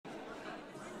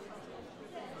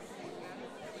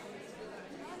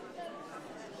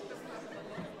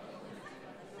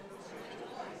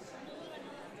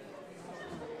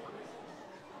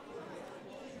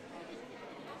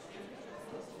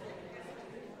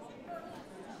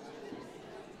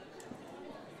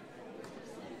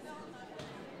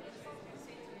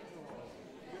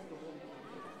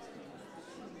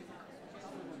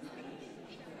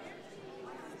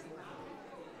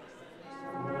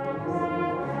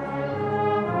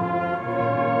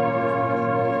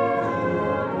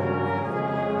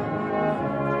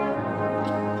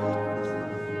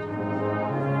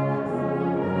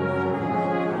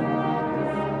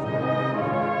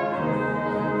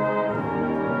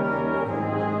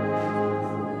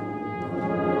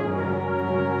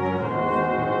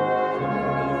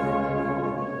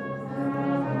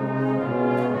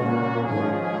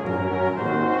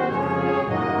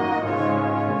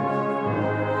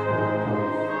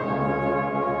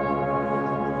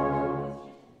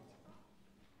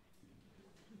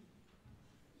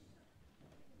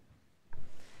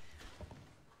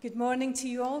Good morning to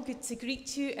you all. Good to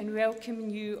greet you and welcome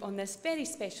you on this very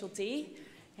special day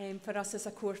for us as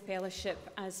a Corps Fellowship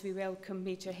as we welcome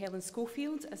Major Helen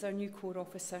Scofield as our new Corps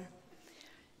Officer.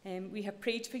 We have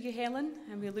prayed for you, Helen,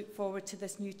 and we look forward to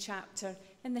this new chapter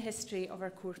in the history of our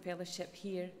Corps Fellowship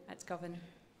here at Govan.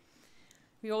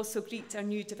 We also greet our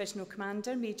new Divisional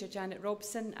Commander, Major Janet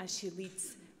Robson, as she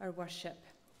leads our worship.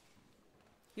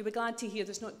 You'll be glad to hear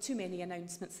there's not too many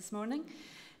announcements this morning.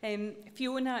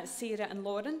 Fiona, Sarah and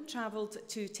Lauren travelled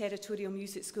to Territorial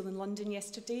Music School in London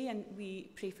yesterday, and we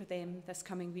pray for them this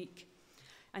coming week.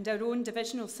 And our own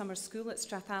divisional summer school at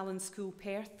Strathallan School,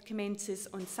 Perth, commences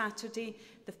on Saturday,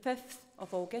 the 5th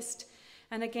of August.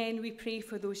 And again, we pray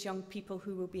for those young people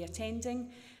who will be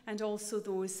attending and also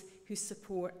those who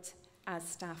support as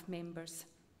staff members.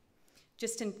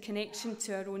 Just in connection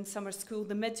to our own summer school,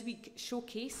 the midweek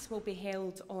showcase will be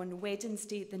held on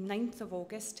Wednesday, the 9th of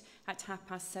August at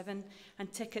 7:30,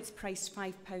 and tickets priced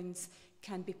 £5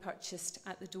 can be purchased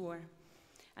at the door.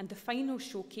 And the final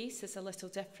showcase is a little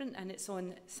different, and it's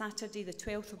on Saturday, the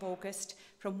 12th of August,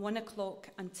 from 1 o'clock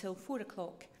until 4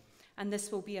 o'clock. And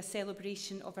this will be a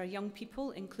celebration of our young people,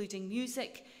 including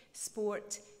music,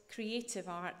 sport, creative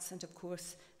arts, and of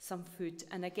course, some food.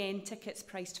 And again, tickets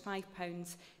priced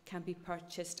 £5 can be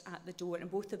purchased at the door. And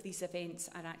both of these events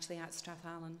are actually at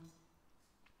Strathallan.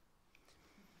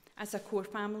 As a Corps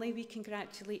family, we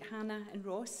congratulate Hannah and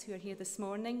Ross, who are here this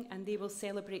morning, and they will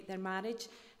celebrate their marriage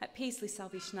at Paisley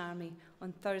Salvation Army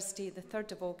on Thursday, the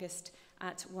 3rd of August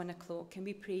at 1 o'clock. And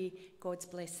we pray God's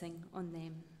blessing on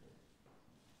them.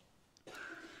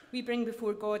 We bring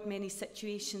before God many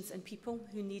situations and people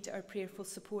who need our prayerful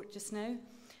support just now.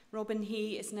 Robin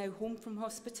Hay is now home from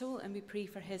hospital, and we pray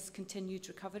for his continued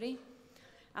recovery.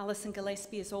 Alison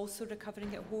Gillespie is also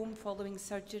recovering at home following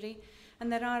surgery, and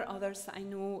there are others that I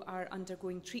know are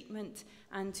undergoing treatment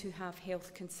and who have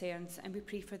health concerns, and we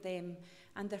pray for them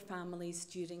and their families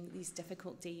during these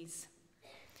difficult days.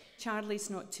 Charlie's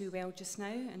not too well just now,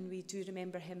 and we do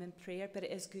remember him in prayer, but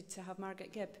it is good to have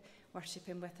Margaret Gibb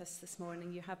worshipping with us this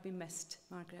morning. You have been missed,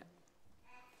 Margaret.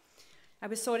 I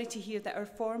was sorry to hear that our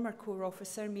former Corps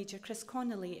officer, Major Chris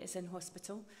Connolly, is in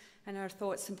hospital, and our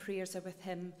thoughts and prayers are with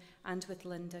him and with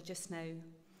Linda just now.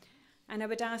 And I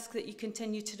would ask that you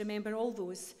continue to remember all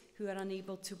those who are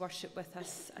unable to worship with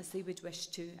us as they would wish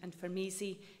to, and for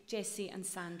Maisie, Jessie and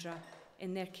Sandra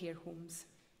in their care homes.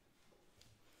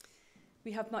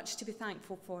 We have much to be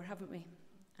thankful for, haven't we?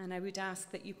 And I would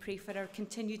ask that you pray for our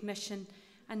continued mission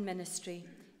and ministry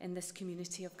in this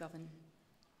community of Govan.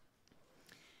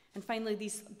 And finally,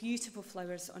 these beautiful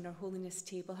flowers on our holiness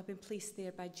table have been placed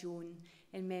there by Joan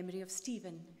in memory of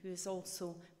Stephen, who is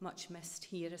also much missed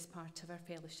here as part of our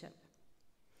fellowship.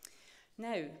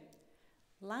 Now,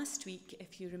 last week,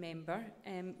 if you remember,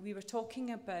 we were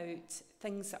talking about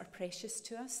things that are precious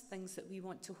to us, things that we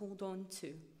want to hold on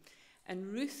to. And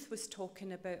Ruth was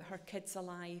talking about her Kids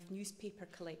Alive newspaper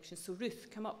collection. So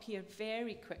Ruth, come up here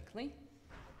very quickly.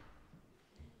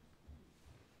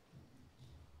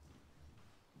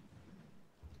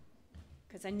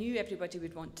 Because I knew everybody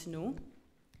would want to know.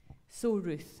 So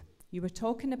Ruth, you were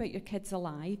talking about your Kids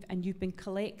Alive, and you've been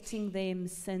collecting them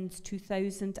since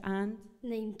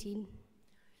 2019.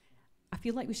 I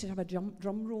feel like we should have a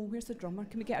drum roll. Where's the drummer?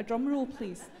 Can we get a drum roll,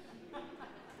 please?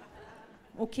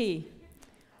 Okay.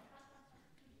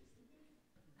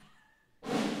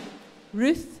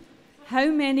 Ruth, how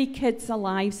many Kids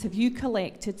Alives have you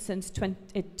collected since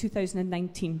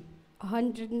 2019?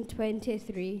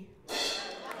 123.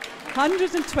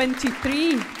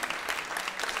 123.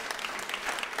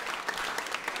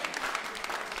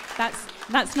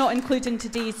 That's not including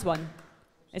today's one.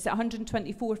 Is it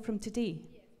 124 from today?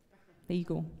 There you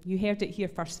go. You heard it here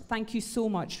first. Thank you so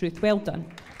much, Ruth. Well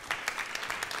done.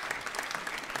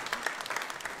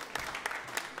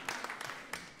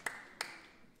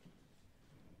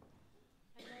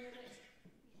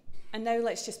 And now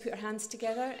let's just put our hands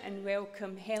together and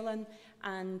welcome Helen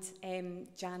and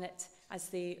Janet as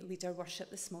they lead our worship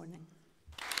this morning.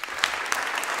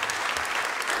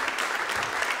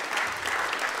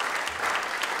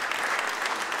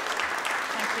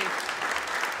 Thank you.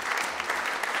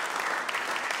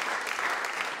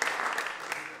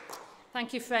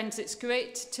 Thank you, friends. It's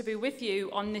great to be with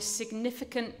you on this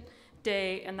significant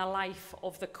day in the life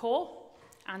of the Corps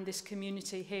and this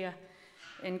community here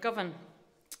in Govan.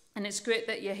 And it's great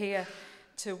that you're here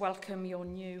to welcome your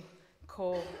new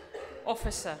Corps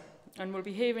officer. And we'll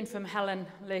be hearing from Helen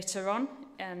later on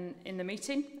in the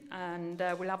meeting, and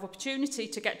we'll have opportunity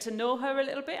to get to know her a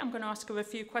little bit. I'm going to ask her a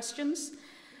few questions,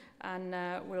 and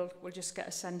we'll just get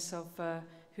a sense of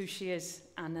who she is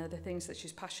and the things that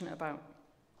she's passionate about.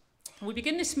 We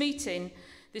begin this meeting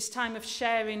this time of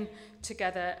sharing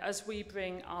together as we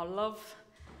bring our love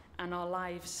and our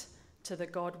lives to the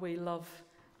God we love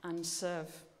and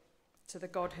serve, to the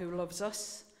God who loves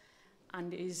us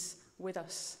and is with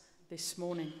us this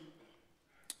morning.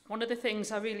 One of the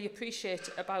things I really appreciate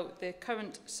about the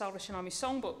current Salvation Army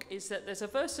songbook is that there's a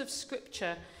verse of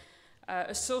scripture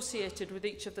associated with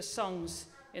each of the songs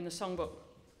in the songbook.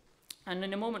 And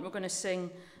in a moment we're going to sing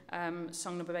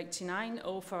song number 89,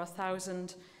 "Oh, for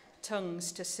 1,000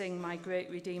 tongues to sing my great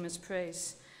Redeemer's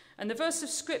praise." And the verse of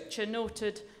scripture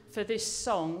noted for this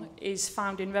song is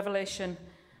found in Revelation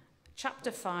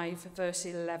chapter 5, verse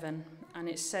 11. And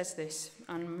it says this,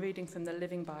 I'm reading from the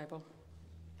Living Bible.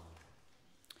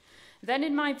 "Then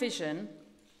in my vision,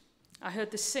 I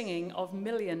heard the singing of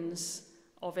millions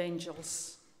of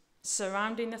angels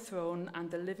surrounding the throne and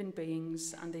the living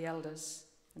beings and the elders."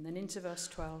 And then into verse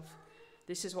 12,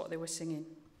 this is what they were singing.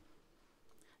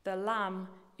 "The Lamb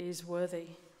is worthy,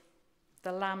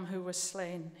 the Lamb who was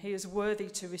slain. He is worthy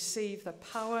to receive the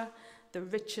power, the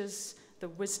riches, the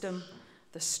wisdom,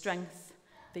 the strength,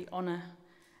 the honour,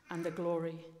 and the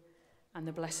glory, and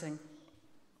the blessing."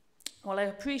 Well, I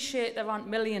appreciate there aren't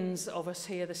millions of us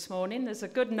here this morning. There's a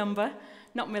good number,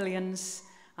 not millions.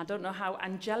 I don't know how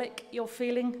angelic you're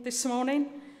feeling this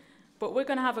morning, but we're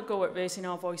going to have a go at raising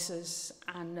our voices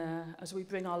and as we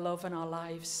bring our love and our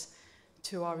lives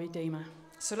to our Redeemer.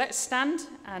 So let's stand,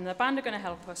 and the band are going to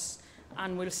help us,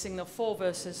 and we'll sing the 4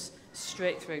 verses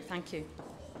straight through. Thank you.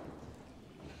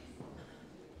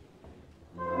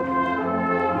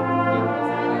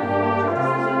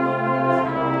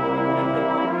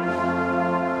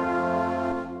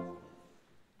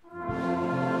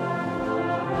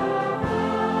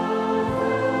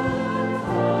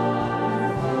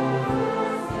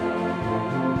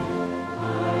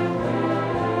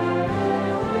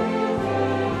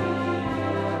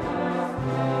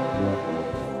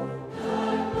 The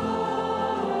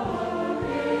Lord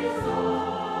is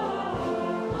all.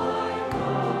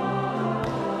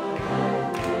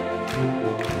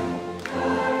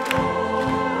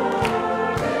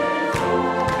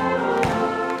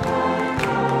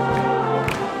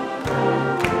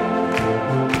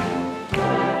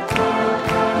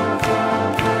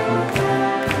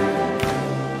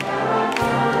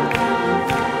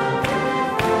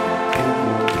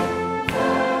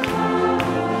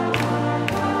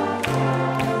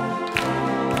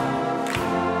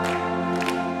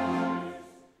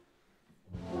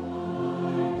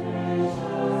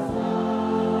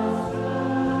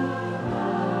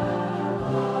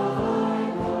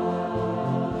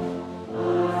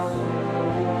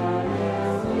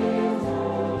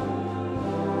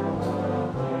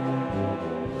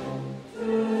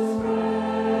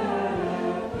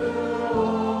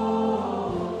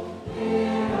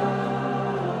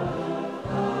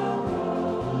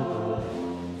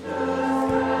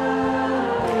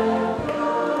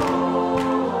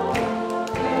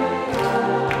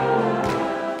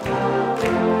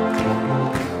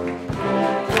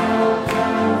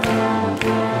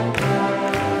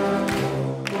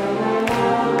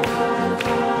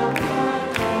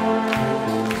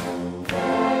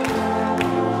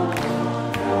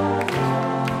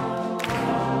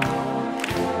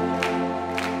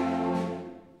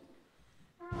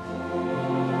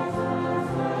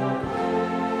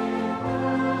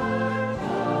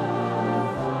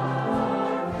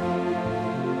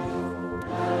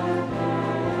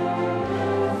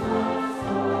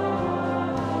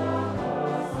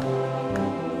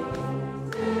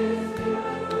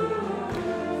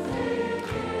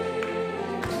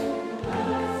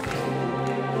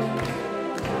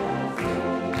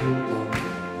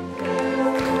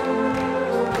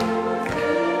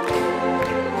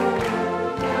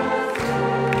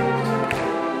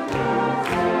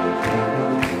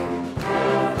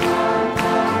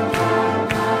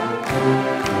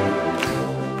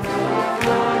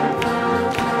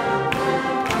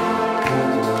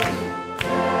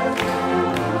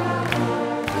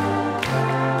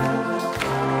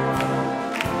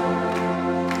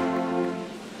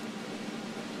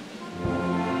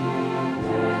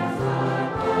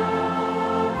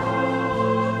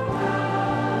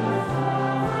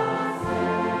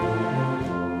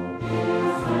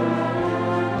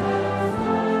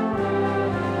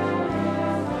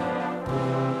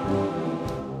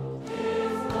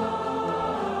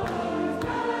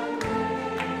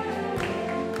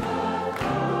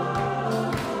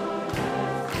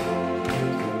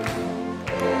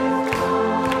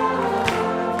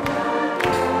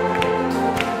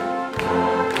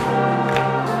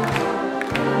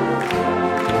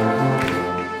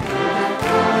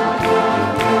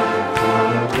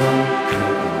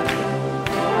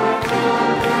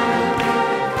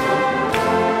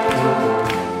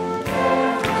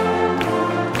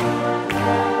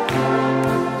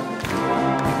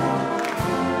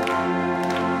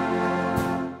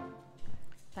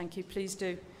 you please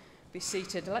do be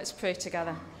seated. Let's pray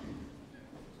together.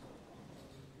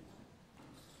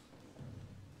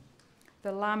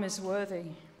 The Lamb is worthy,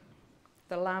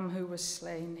 the Lamb who was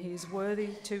slain. He is worthy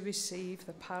to receive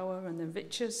the power and the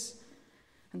riches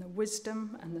and the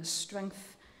wisdom and the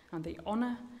strength and the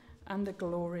honour and the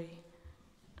glory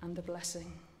and the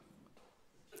blessing.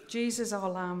 Jesus, our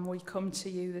Lamb, we come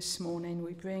to you this morning.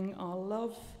 We bring our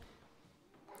love,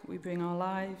 we bring our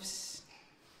lives,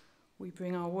 we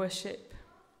bring our worship,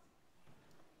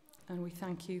 and we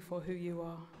thank you for who you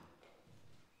are.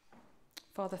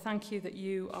 Father, thank you that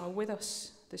you are with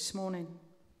us this morning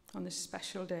on this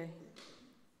special day.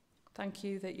 Thank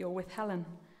you that you're with Helen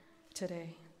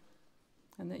today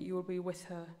and that you will be with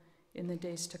her in the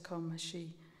days to come as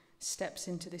she steps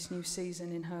into this new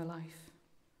season in her life.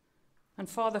 And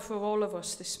Father, for all of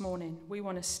us this morning, we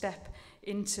want to step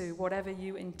into whatever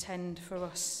you intend for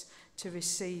us to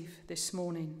receive this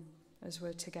morning as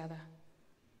we're together.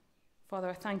 Father,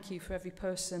 I thank you for every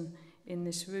person in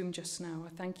this room just now. I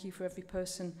thank you for every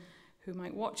person who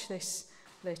might watch this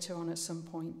later on at some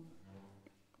point.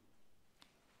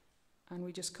 And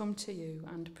we just come to you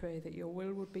and pray that your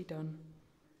will would be done,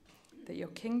 that your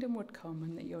kingdom would come,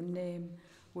 and that your name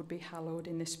would be hallowed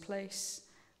in this place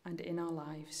and in our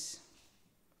lives.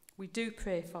 We do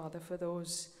pray, Father, for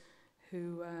those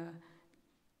who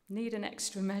need an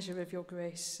extra measure of your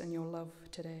grace and your love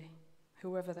today,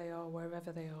 whoever they are,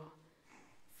 wherever they are.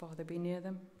 Father, be near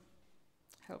them.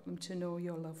 Help them to know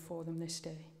your love for them this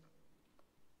day.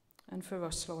 And for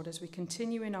us, Lord, as we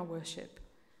continue in our worship,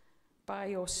 by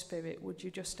your Spirit, would you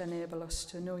just enable us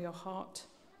to know your heart,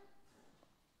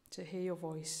 to hear your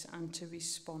voice, and to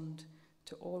respond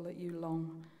to all that you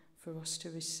long for us to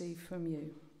receive from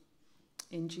you.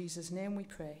 In Jesus' name we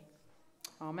pray.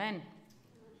 Amen.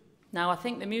 Now, I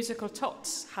think the musical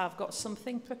tots have got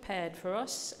something prepared for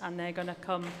us, and they're going to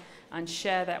come and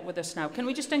share that with us now. Can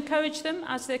we just encourage them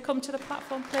as they come to the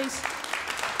platform, please?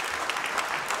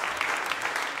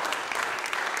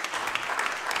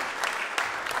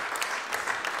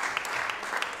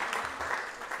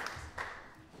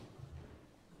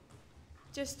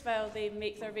 Just while they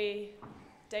make their way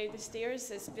down the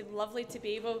stairs, it's been lovely to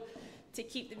be able to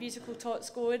keep the musical tots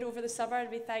going over the summer, and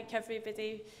we thank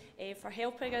everybody for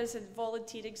helping us and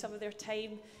volunteering some of their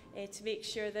time to make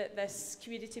sure that this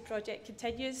community project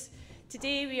continues.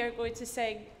 Today we are going to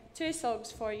sing two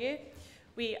songs for you.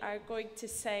 We are going to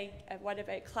sing one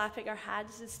about clapping our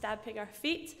hands and stamping our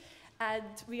feet, and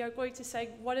we are going to sing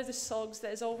one of the songs that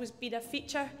has always been a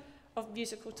feature of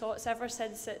musical tots ever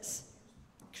since its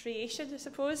creation, I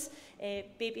suppose,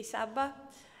 Baby Samba.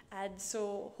 And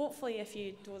so hopefully if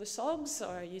you know the songs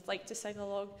or you'd like to sing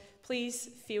along, please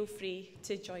feel free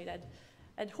to join in.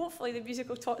 And hopefully the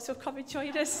musical tots will come and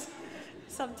join us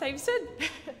sometime soon.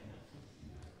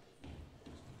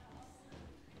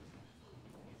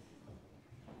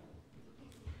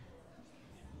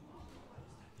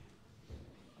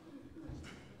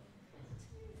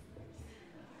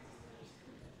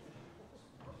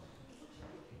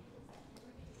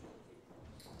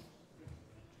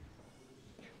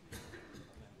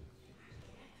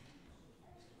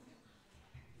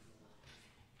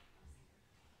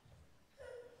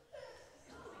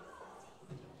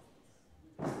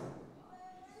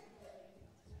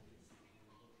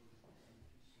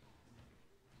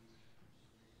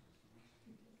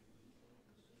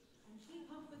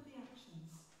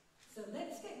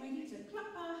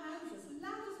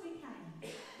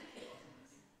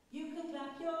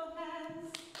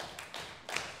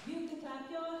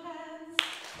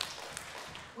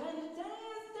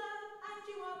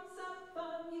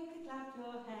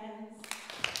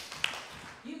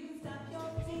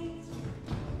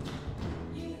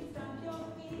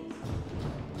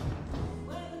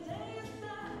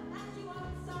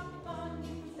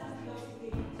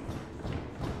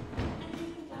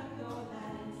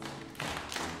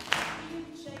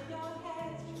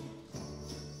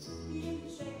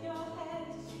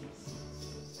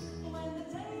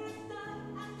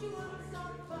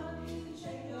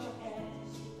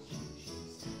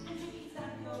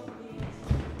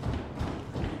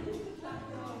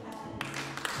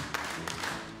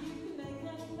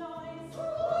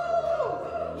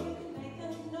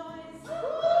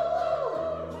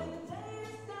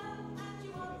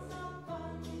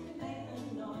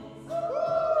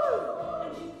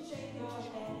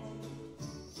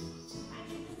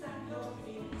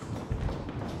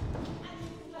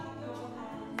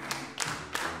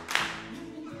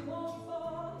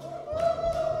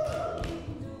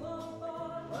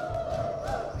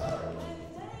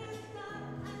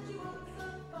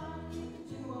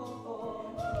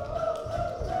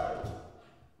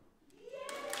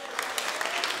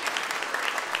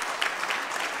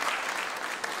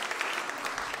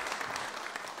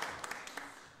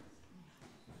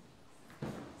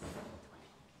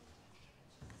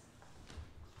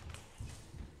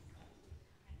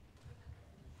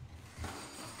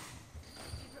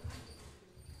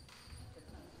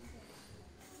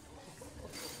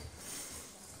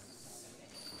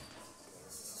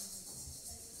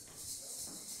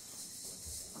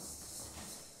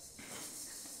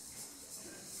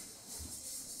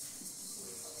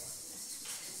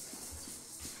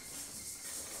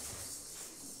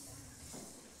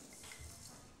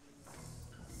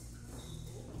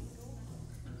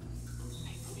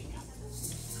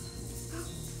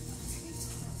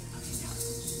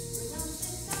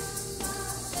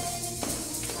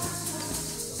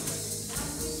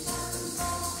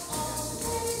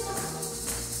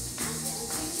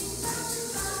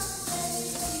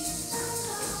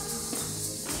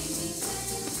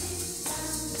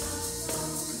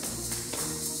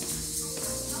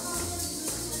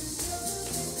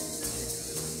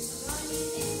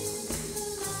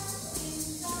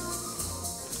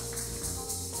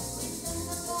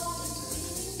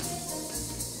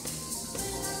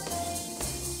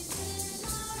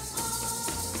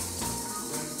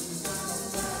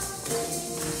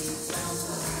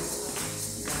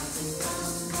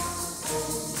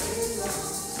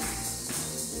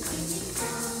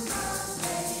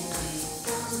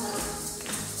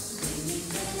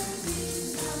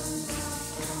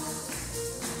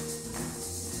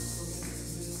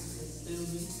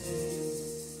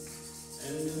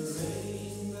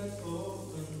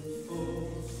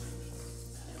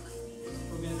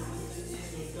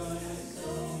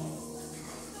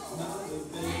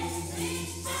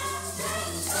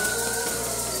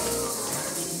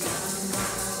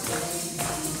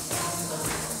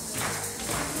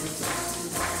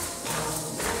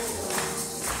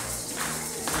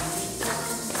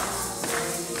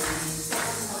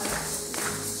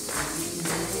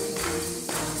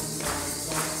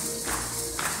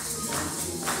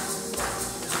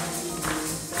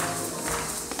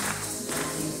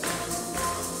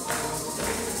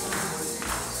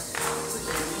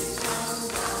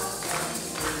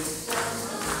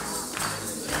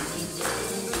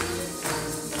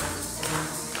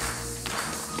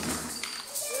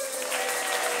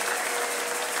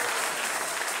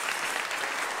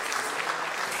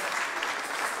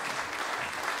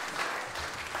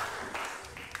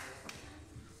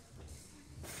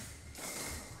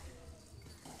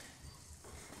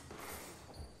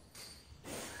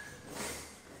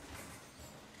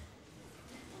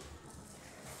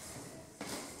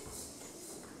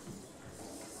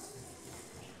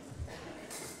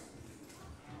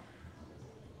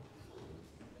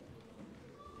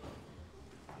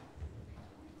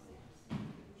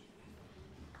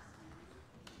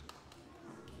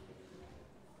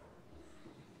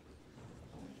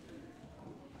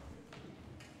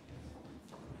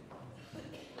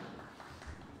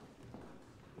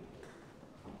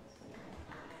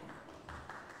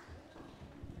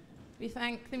 We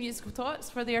thank the musical tots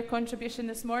for their contribution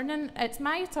this morning. It's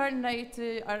my turn now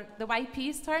or the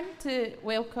YP's turn to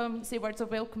say words of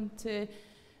welcome to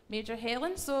Major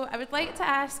Helen. So I would like to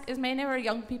ask as many of our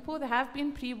young people, they have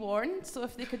been pre-warned, so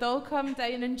if they could all come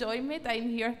down and join me down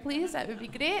here, please, that would be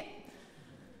great.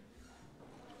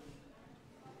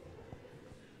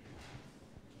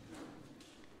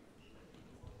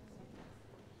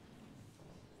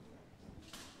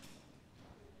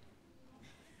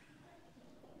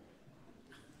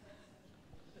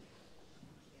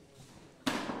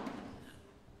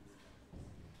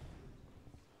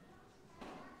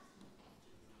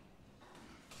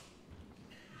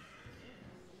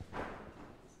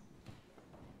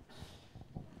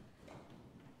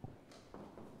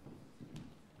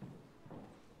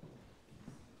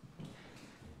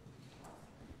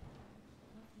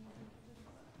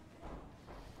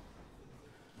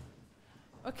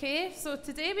 Okay, so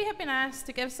today we have been asked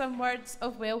to give some words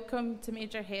of welcome to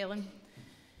Major Helen.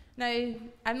 Now,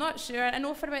 I'm not sure, I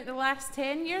know for about the last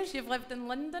 10 years you've lived in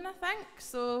London, I think,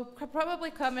 so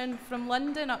probably coming from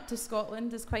London up to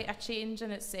Scotland is quite a change in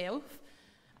itself.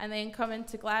 And then coming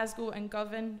to Glasgow and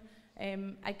Govan,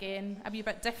 again, a wee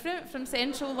bit different from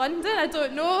central London. I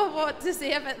don't know what to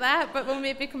say about that, but we'll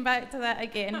maybe come back to that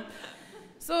again.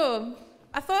 So,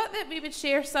 I thought that we would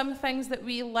share some things that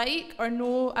we like or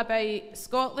know about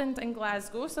Scotland and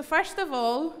Glasgow. So first of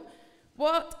all,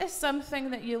 what is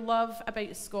something that you love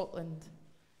about Scotland?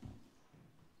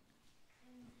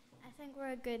 I think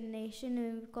we're a good nation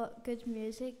and we've got good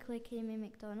music like Amy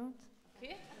MacDonald.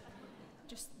 Okay.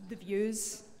 Just the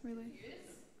views, really.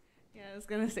 Views? Yeah, I was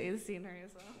going to say the scenery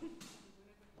as well. You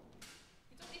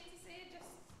don't need to say, just...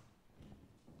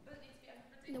 Does it need to be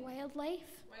everybody? The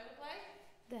wildlife, Wildlife?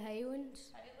 the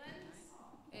Highlands,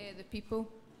 The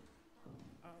people.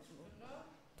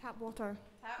 tap water.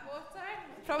 Tap water?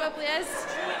 Probably is.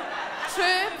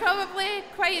 True, probably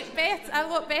quite a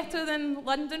lot better than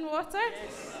London water.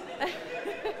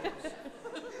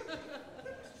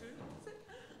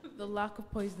 The lack of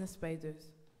poisonous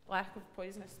spiders. Lack of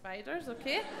poisonous spiders,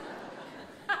 okay.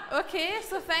 Okay,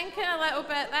 so thinking a little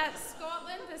bit, that's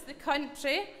Scotland is the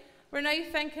country. We're now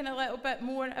thinking a little bit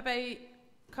more about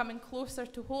coming closer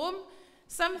to home.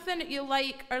 Something that you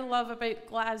like or love about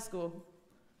Glasgow.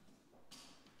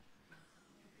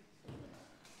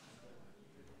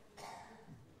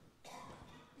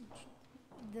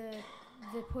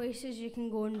 The places you can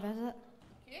go and visit.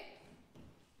 Okay.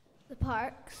 The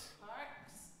parks.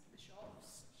 Parks. The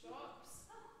shops. Shops.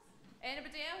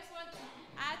 Anybody else want to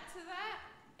add to that?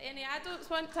 Any adults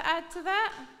want to add to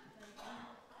that?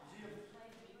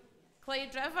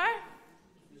 Clyde River.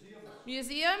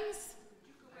 Museums.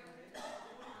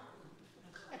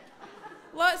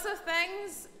 Lots of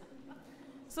things.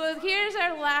 So here's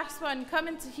our last one,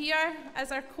 coming to here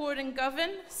as our core in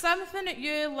Govan. Something that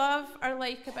you love or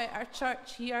like about our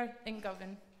church here in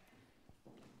Govan.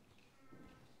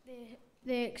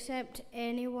 They accept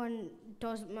anyone,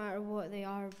 doesn't matter what they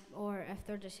are or if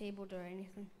they're disabled or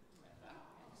anything.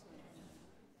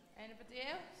 Anybody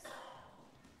else?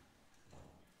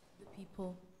 The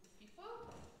people. People?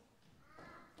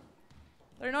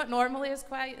 They're not normally as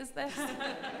quiet as this.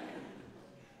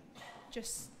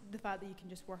 Just the fact that you can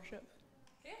just worship.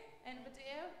 Okay, anybody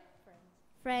else?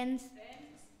 Friends.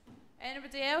 Friends.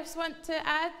 Anybody else want to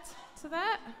add to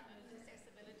that?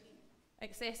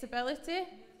 Accessibility.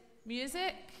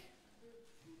 Music.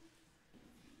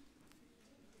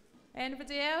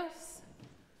 Anybody else?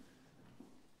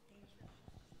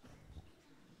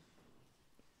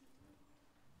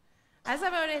 As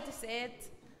I've already said,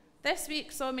 this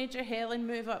week saw Major Helen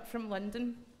move up from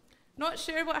London. Not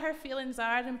sure what her feelings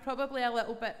are and probably a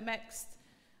little bit mixed,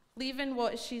 leaving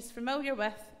what she's familiar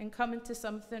with and coming to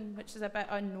something which is a bit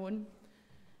unknown.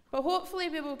 But hopefully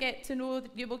you will get to know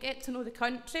the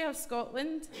country of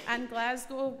Scotland and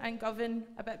Glasgow and Govan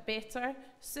a bit better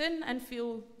soon and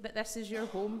feel that this is your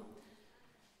home.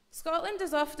 Scotland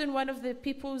is often one of the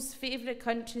people's favourite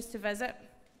countries to visit.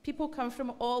 People come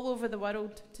from all over the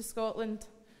world to Scotland,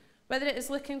 whether it is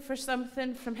looking for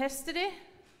something from history,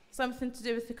 something to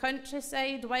do with the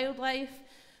countryside, wildlife,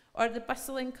 or the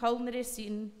bustling culinary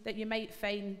scene that you might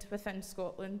find within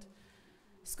Scotland.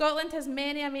 Scotland has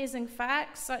many amazing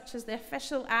facts, such as the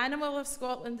official animal of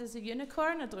Scotland is a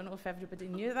unicorn. I don't know if everybody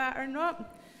knew that or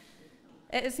not.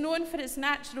 It is known for its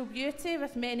natural beauty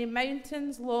with many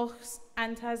mountains, lochs,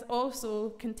 and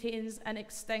contains an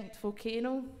extinct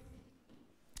volcano.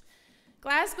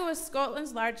 Glasgow is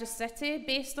Scotland's largest city,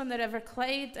 based on the River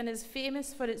Clyde, and is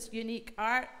famous for its unique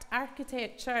art,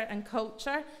 architecture and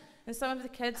culture. And some of the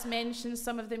kids mentioned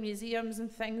some of the museums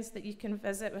and things that you can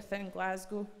visit within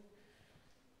Glasgow.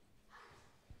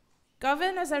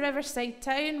 Govan is a riverside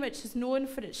town which is known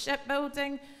for its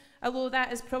shipbuilding, although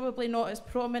that is probably not as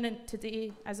prominent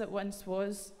today as it once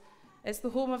was. It's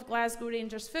the home of Glasgow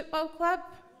Rangers Football Club.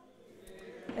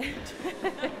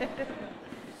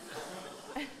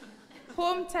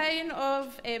 Hometown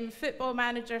of football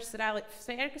manager Sir Alex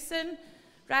Ferguson.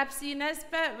 Rapsy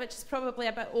Nisbet, which is probably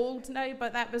a bit old now,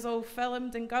 but that was all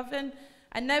filmed in Govan,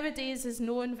 and nowadays is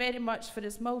known very much for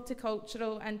its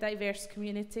multicultural and diverse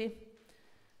community.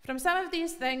 From some of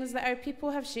these things that our people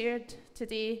have shared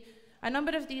today, a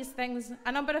number of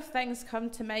things come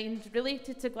to mind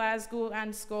related to Glasgow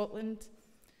and Scotland.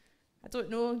 I don't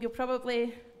know, you'll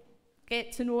probably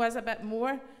get to know us a bit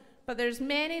more, but there's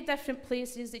many different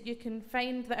places that you can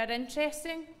find that are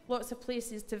interesting, lots of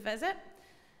places to visit.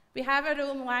 We have our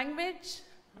own language,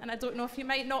 and I don't know if you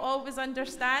might not always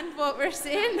understand what we're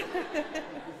saying,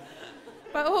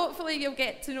 but hopefully you'll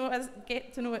get to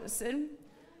know it soon.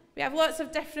 We have lots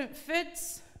of different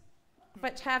foods,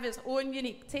 which have its own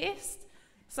unique taste,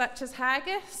 such as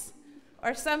haggis,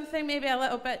 or something maybe a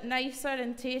little bit nicer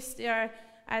and tastier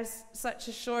as such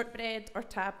as shortbread or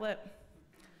tablet.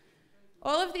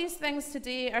 All of these things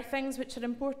today are things which are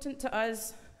important to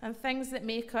us and things that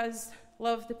make us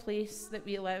love the place that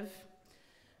we live.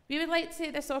 We would like to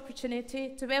take this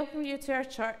opportunity to welcome you to our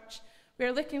church. We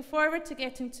are looking forward to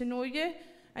getting to know you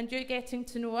and you getting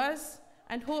to know us,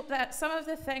 and hope that some of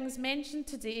the things mentioned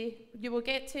today you will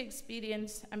get to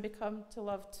experience and become to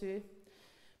love too.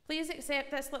 Please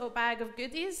accept this little bag of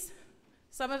goodies.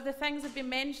 Some of the things have been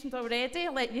mentioned already.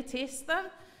 I'll let you taste them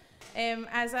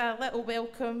as a little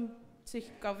welcome to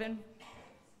Govan.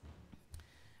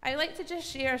 I'd like to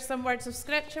just share some words of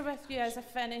scripture with you as I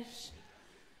finish.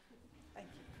 Thank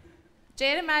you.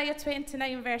 Jeremiah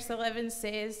 29 verse 11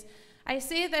 says, "I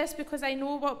say this because I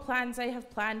know what plans I have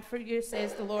planned for you,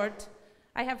 says the Lord.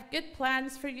 I have good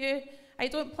plans for you. I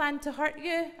don't plan to hurt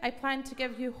you. I plan to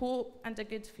give you hope and a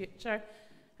good future."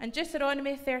 And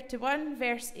Deuteronomy 31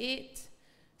 verse 8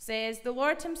 says, "The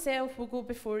Lord himself will go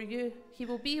before you. He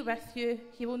will be with you.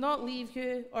 He will not leave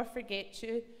you or forget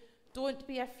you. Don't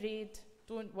be afraid.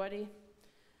 Don't worry."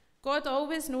 God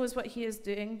always knows what he is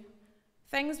doing.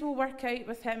 Things will work out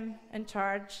with him in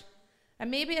charge.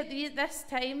 And maybe at this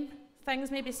time,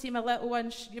 things maybe seem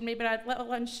you're maybe a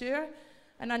little unsure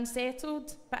and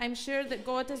unsettled, but I'm sure that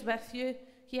God is with you.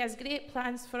 He has great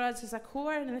plans for us as a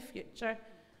core in the future,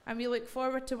 and we look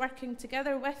forward to working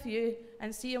together with you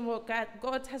and seeing what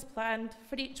God has planned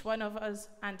for each one of us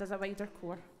and as a wider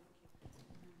core.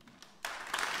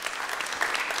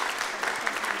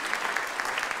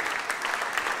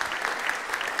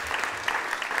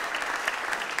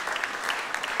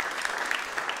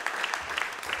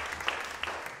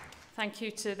 Thank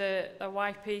you to the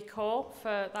YP Corps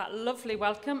for that lovely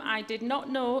welcome. I did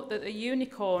not know that the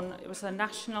unicorn was the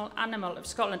national animal of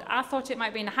Scotland. I thought it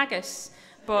might be a haggis,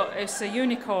 but it's a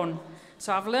unicorn.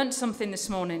 So I've learned something this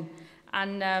morning.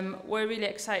 And we're really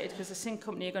excited because the Sing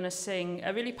Company are going to sing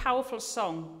a really powerful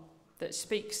song that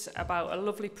speaks about a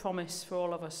lovely promise for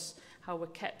all of us, how we're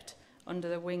kept under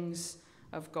the wings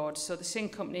of God. So the Sing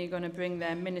Company are going to bring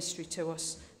their ministry to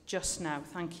us just now.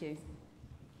 Thank you.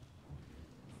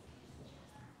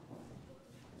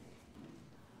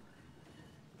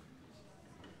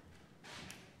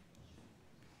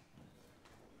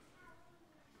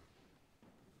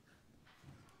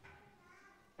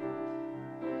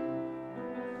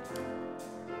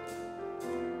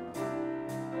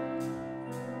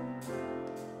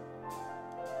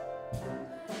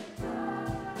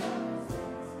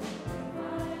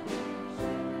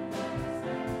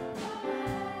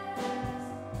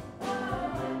 One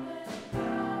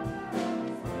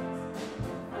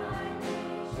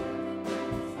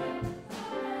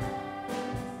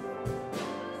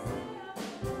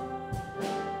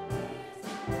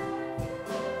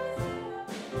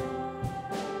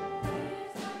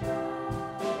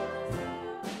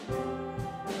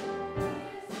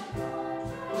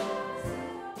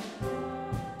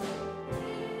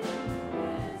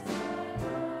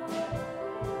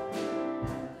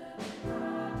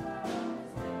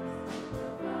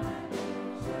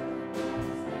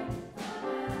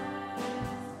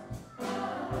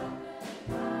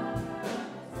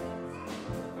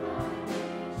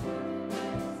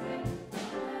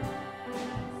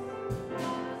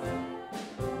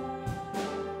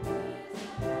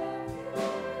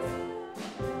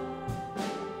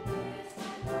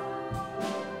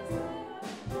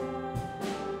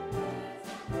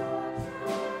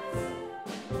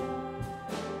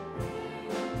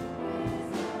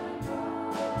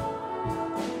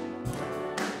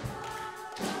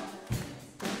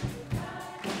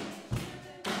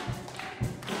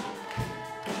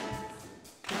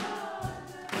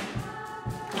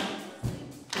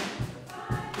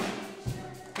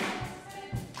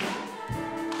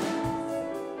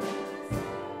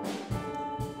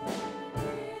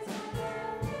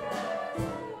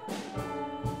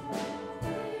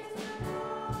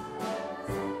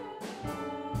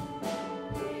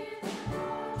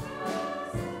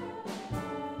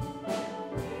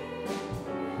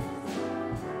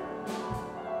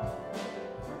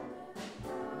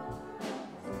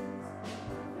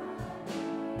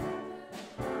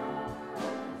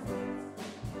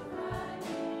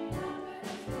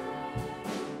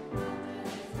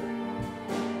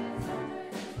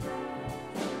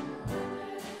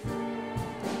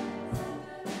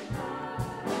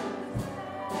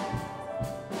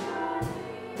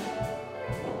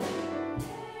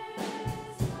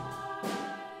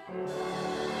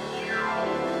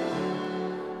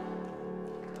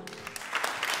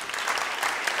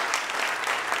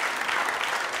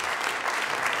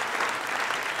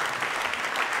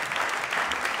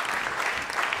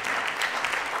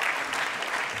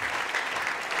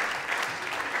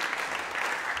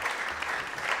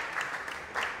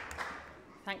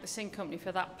Sing Company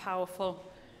for that powerful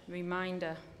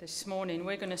reminder this morning.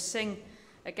 We're going to sing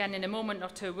again in a moment or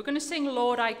two. We're going to sing,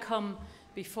 Lord, I Come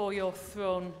Before Your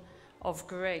Throne of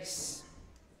Grace.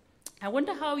 I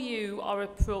wonder how you are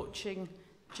approaching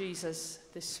Jesus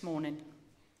this morning.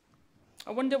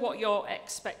 I wonder what your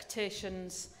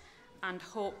expectations and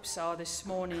hopes are this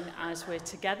morning as we're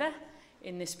together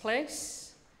in this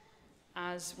place,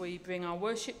 as we bring our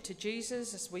worship to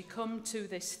Jesus, as we come to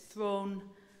this throne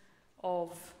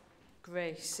of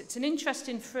grace. It's an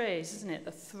interesting phrase, isn't it?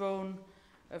 The throne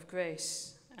of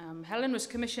grace. Helen was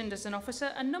commissioned as an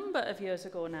officer a number of years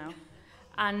ago now,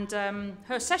 and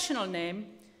her sessional name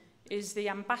is the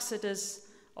Ambassadors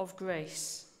of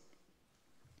Grace.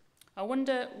 I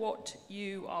wonder what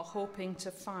you are hoping to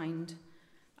find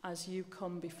as you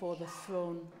come before the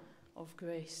throne of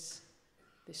grace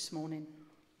this morning.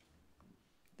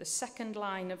 The second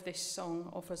line of this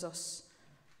song offers us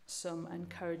some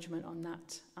encouragement on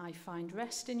that. I find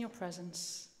rest in your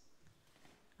presence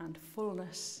and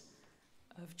fullness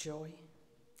of joy.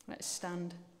 Let's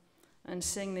stand and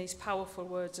sing these powerful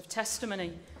words of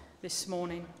testimony this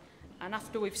morning. And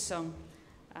after we've sung,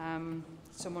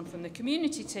 someone from the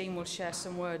community team will share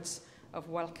some words of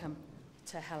welcome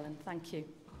to Helen. Thank you.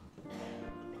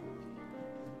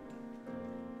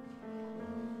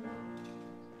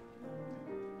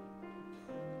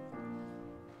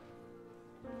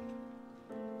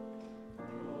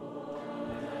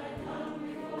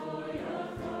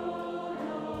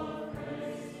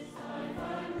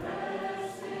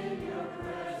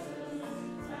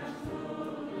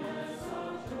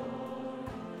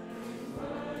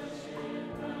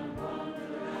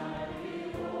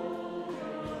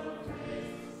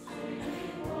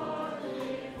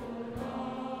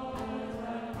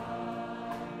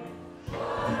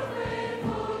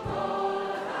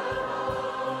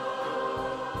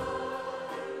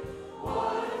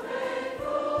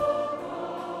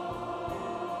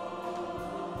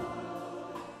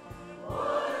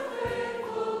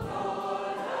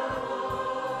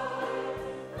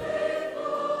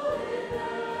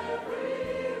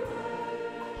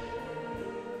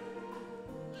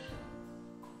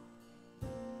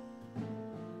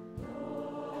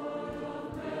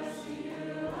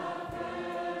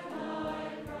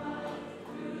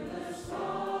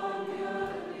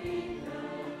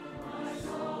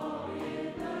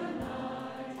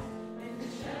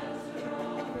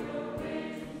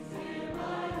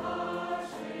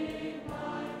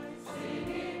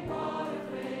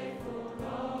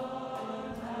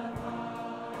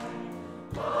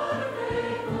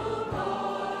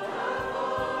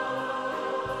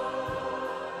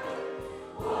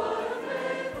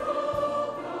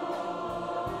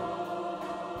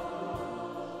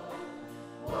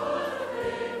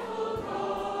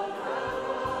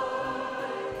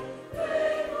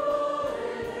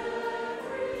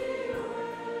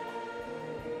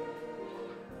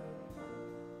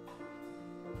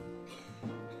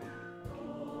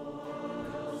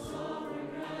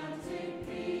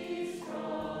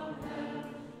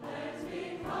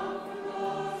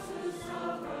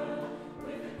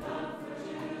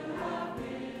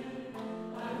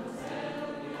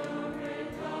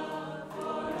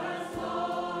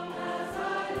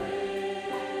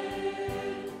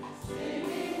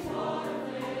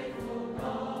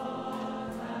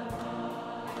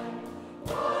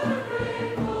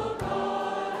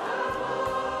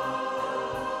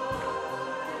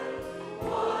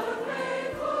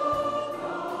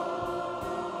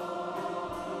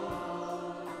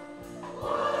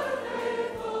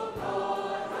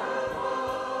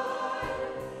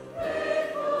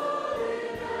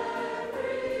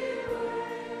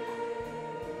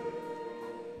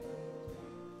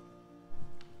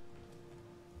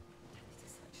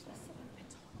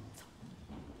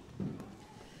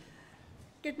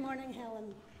 Good morning,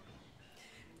 Helen.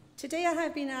 Today I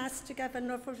have been asked to give an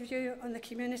overview on the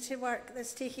community work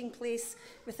that's taking place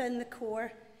within the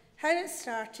core, how it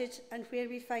started and where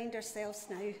we find ourselves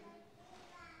now.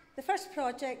 The first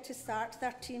project to start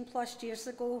 13 plus years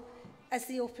ago is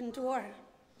the Open Door.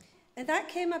 And that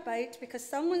came about because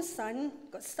someone's son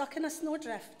got stuck in a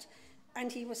snowdrift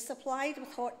and he was supplied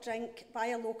with hot drink by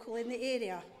a local in the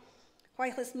area,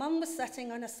 while his mum was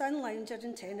sitting on a sun lounger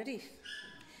in Tenerife.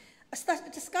 A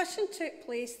discussion took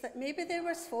place that maybe there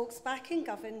was folks back in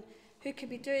Govan who could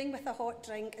be doing with a hot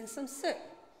drink and some soup.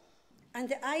 And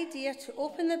the idea to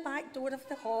open the back door of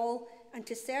the hall and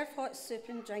to serve hot soup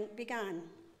and drink began.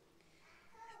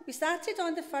 We started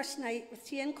on the first night with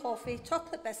tea and coffee,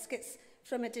 chocolate biscuits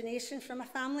from a donation from a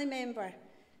family member,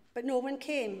 but no one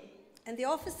came. And the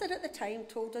officer at the time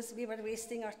told us we were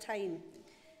wasting our time.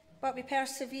 But we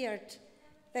persevered.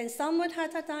 Then someone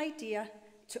had an idea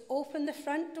to open the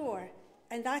front door,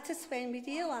 and that is when we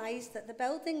realised that the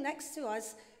building next to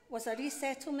us was a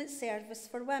resettlement service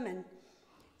for women.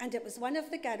 And it was one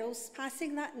of the girls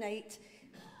passing that night,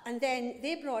 and then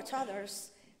they brought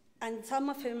others, and some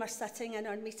of whom are sitting in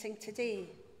our meeting today.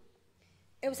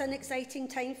 It was an exciting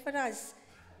time for us,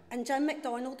 and Jim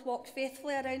MacDonald walked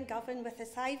faithfully around Govan with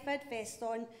his high-vid vest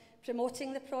on,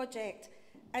 promoting the project,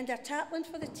 and our chaplain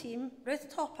for the team,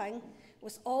 Ruth Topping,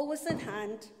 was always in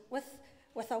hand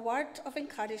with a word of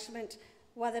encouragement,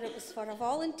 whether it was for a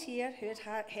volunteer who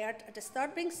had heard a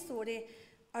disturbing story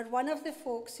or one of the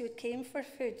folks who came for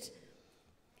food.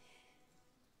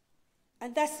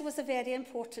 And this was very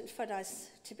important for us,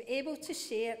 to be able to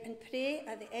share and pray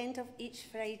at the end of each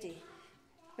Friday.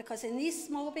 Because in these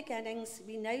small beginnings,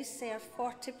 we now serve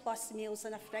 40+ meals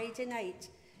on a Friday night,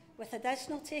 with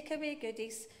additional takeaway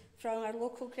goodies from our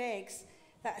local Greggs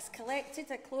that is collected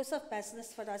at close of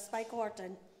business for us by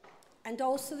Gordon, and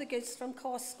also the goods from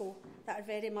Costco that are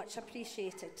very much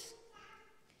appreciated.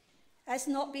 It's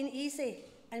not been easy,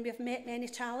 and we've met many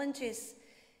challenges,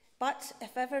 but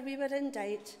if ever we were in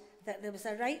doubt that there was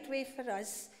a right way for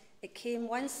us, it came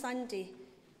one Sunday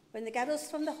when the girls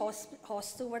from the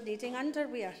hostel were needing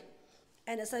underwear,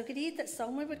 and it was agreed that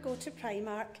someone would go to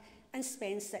Primark and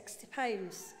spend £60.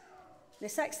 Now,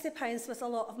 £60 was a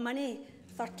lot of money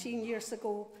 13 years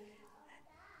ago,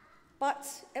 but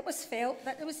it was felt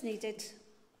that it was needed.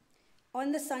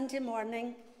 On the Sunday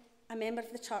morning, a member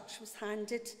of the church was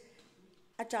handed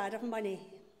a jar of money.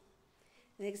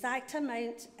 The exact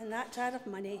amount in that jar of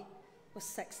money was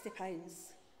 £60.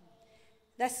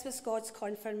 This was God's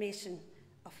confirmation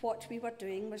of what we were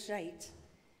doing was right,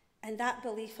 and that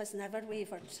belief has never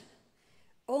wavered.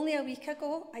 Only a week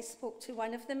ago, I spoke to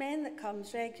one of the men that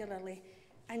comes regularly,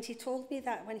 and he told me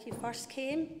that when he first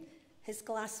came, his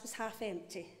glass was half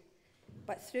empty.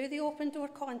 But through the open door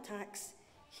contacts,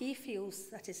 he feels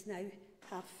that it's now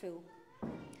half full.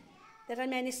 There are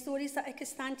many stories that I could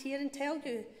stand here and tell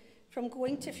you, from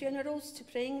going to funerals to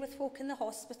praying with folk in the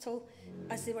hospital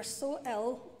as they were so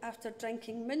ill after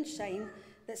drinking moonshine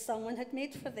that someone had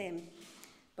made for them.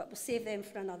 But we'll save them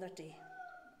for another day.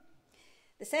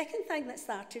 The second thing that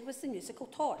started was the musical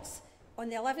tots on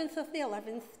the 11th of the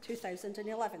 11th,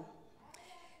 2011.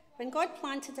 When God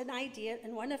planted an idea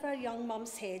in one of our young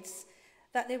mums' heads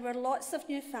that there were lots of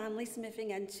new families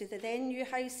moving into the then new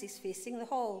houses facing the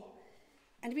hall,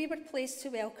 and we were placed to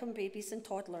welcome babies and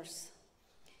toddlers.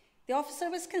 The officer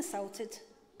was consulted,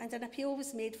 and an appeal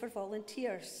was made for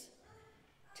volunteers.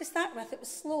 To start with, it was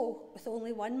slow, with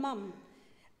only one mum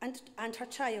and her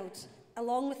child,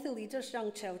 along with the leader's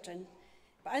young children.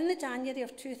 But in the January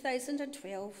of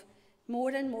 2012,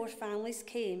 more and more families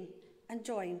came and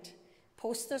joined.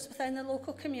 Posters within the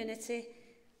local community,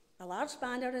 a large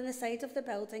banner on the side of the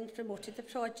building promoted the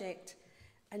project,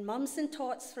 and mums and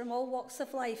tots from all walks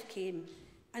of life came,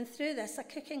 and through this a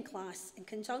cooking class in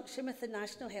conjunction with the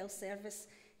National Health Service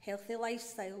Healthy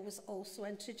Lifestyle was also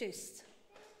introduced.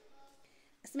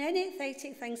 As many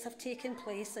exciting things have taken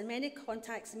place and many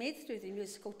contacts made through the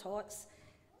musical tots,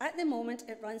 at the moment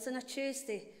it runs on a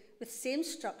Tuesday with the same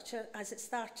structure as it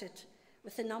started,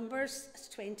 with the numbers as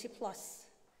 20+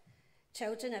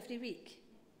 children every week.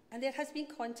 And there has been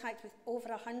contact with over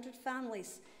 100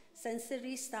 families since the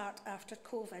restart after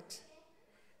COVID.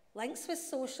 Links with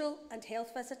social and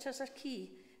health visitors are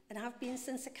key and have been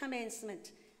since the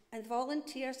commencement, and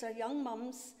volunteers are young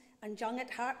mums and young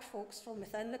at heart folks from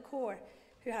within the core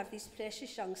who have these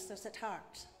precious youngsters at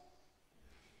heart.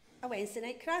 A Wednesday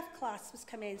night craft class was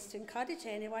commenced to encourage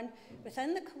anyone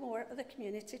within the core of the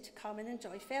community to come and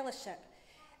enjoy fellowship,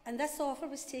 and this offer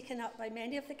was taken up by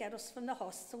many of the girls from the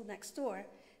hostel next door,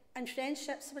 and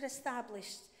friendships were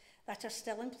established that are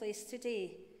still in place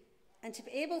today, and to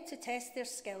be able to test their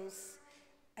skills.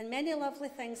 And many lovely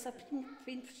things have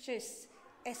been produced,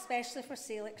 especially for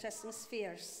sale at Christmas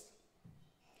fairs.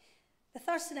 The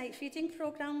Thursday night feeding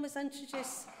programme was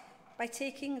introduced by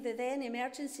taking the then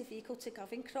emergency vehicle to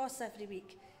Govan Cross every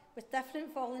week, with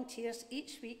different volunteers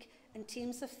each week in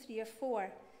teams of 3 or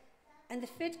 4. And the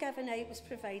food given out was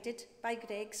provided by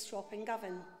Greg's Shop in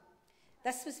Govan.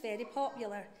 This was very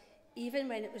popular, even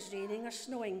when it was raining or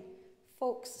snowing.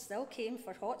 Folks still came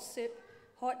for hot soup,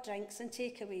 hot drinks and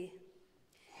takeaway.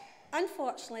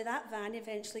 Unfortunately, that van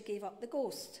eventually gave up the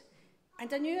ghost,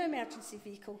 and a new emergency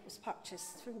vehicle was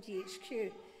purchased from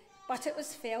GHQ, but it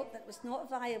was felt that it was not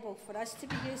viable for us to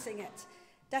be using it,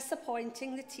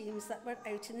 disappointing the teams that were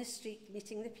out in the street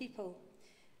meeting the people.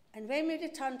 And when we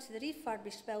returned to the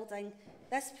refurbished building,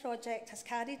 this project has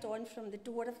carried on from the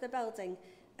door of the building,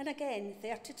 and again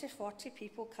 30 to 40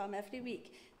 people come every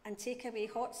week and take away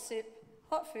hot soup,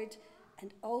 hot food,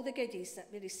 and all the goodies that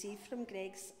we received from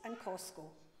Greggs and Costco.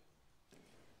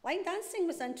 Line dancing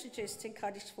was introduced to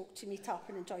encourage folk to meet up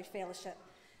and enjoy fellowship,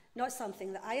 not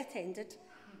something that I attended,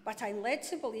 but I'm led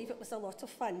to believe it was a lot of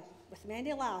fun, with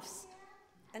many laughs,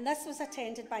 and this was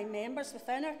attended by members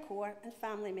within our corps and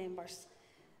family members.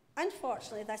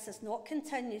 Unfortunately, this has not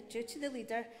continued due to the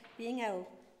leader being ill,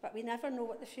 but we never know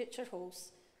what the future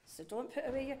holds, so don't put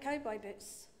away your cowboy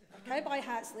boots. Or cowboy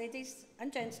hats, ladies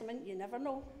and gentlemen, you never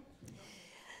know.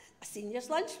 A seniors'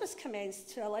 lunch was commenced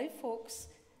to allow folks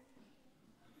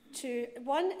to,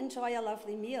 one, enjoy a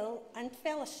lovely meal and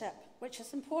fellowship, which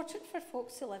is important for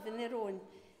folks who live on their own.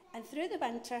 And through the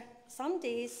winter, some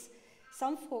days,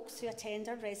 some folks who attend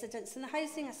are residents in the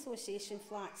Housing Association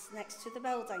flats next to the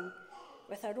building,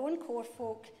 with our own core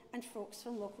folk and folks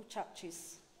from local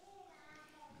churches.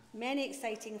 Many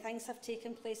exciting things have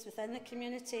taken place within the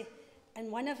community,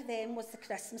 and one of them was the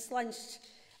Christmas lunch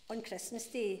on Christmas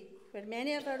Day, where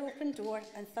many of our open door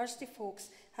and thirsty folks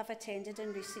have attended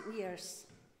in recent years.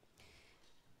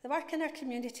 The work in our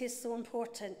community is so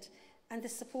important, and the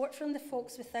support from the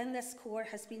folks within this core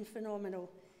has been phenomenal.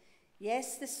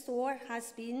 Yes, the store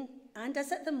has been, and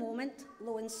is at the moment,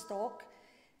 low in stock,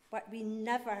 but we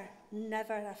never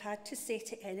have had to say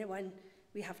to anyone,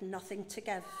 we have nothing to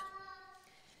give.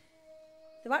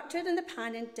 The work during the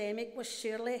pandemic will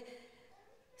surely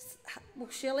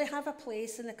have a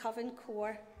place in the Govan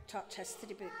Core Church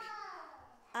History book,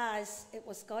 as it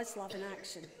was God's love in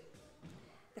action.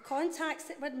 The contacts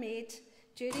that were made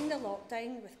during the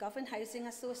lockdown with Govan Housing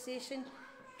Association,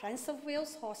 Prince of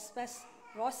Wales Hospice,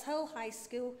 Ross Hill High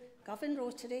School, Govan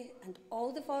Rotary, and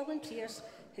all the volunteers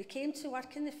who came to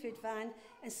work in the food van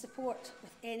and support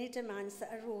with any demands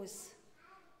that arose.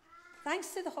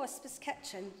 Thanks to the hospice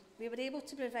kitchen, we were able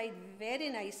to provide very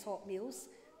nice hot meals.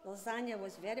 Lasagna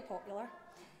was very popular,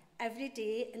 every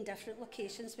day in different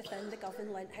locations within the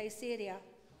Govan Lint House area.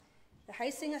 The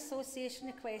Housing Association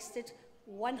requested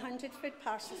 100 food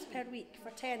parcels per week for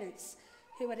tenants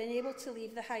who were unable to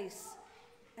leave the house.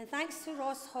 And thanks to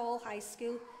Ross Hall High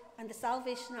School and the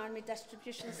Salvation Army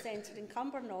Distribution Centre in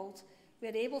Cumbernauld, we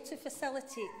are able to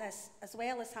facilitate this, as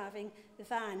well as having the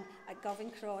van at Govan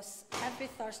Cross every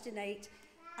Thursday night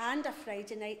and a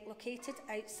Friday night located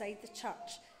outside the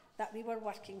church that we were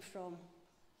working from.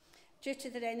 Due to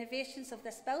the renovations of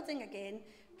this building again,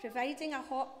 providing a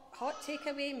hot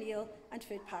takeaway meal and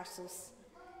food parcels.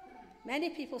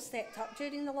 Many people stepped up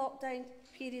during the lockdown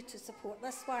period to support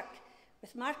this work.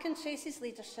 With Mark and Tracy's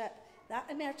leadership, that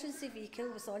emergency vehicle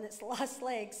was on its last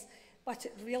legs, but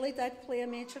it really did play a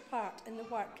major part in the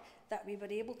work that we were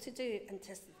able to do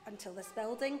until this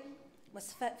building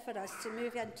was fit for us to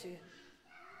move into.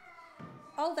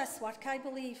 All this work, I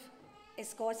believe,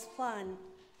 is God's plan,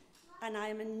 and I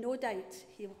am in no doubt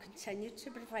He will continue to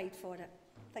provide for it.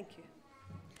 Thank you.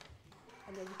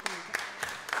 And then you can read it.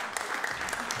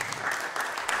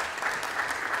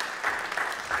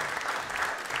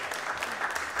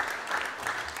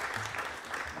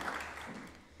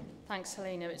 Thanks,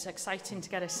 Helena. It's exciting to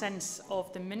get a sense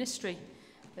of the ministry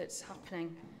that's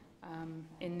happening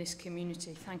in this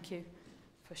community. Thank you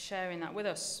for sharing that with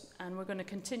us. And we're going to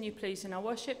continue, please, in our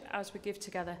worship as we give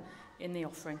together in the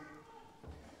offering.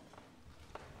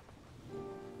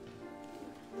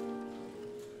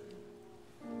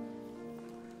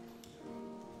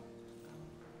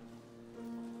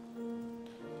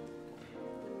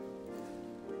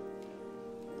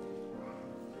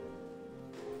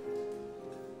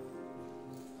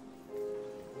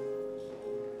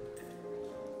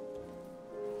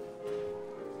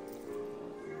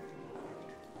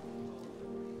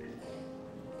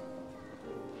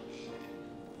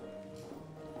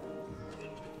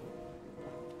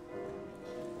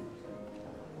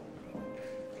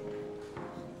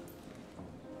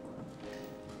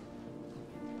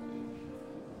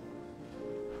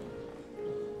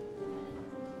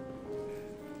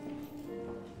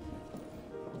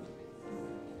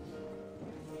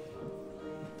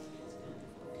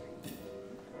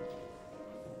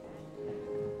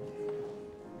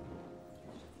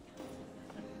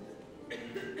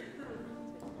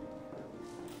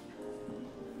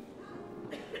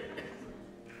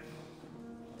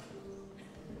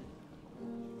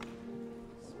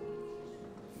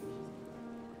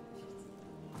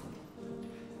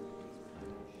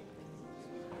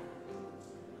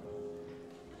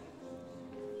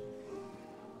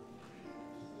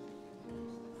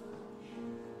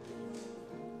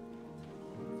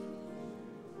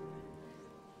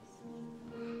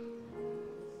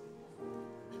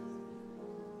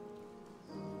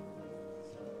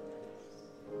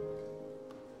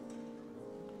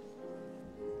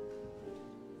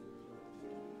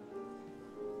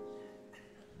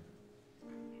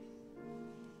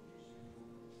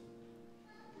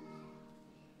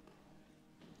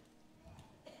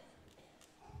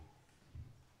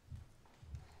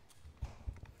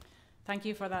 Thank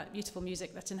you for that beautiful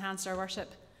music that's enhanced our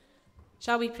worship.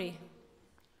 Shall we pray?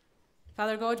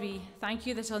 Father God, we thank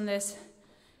you that on this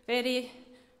very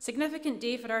significant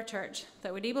day for our church,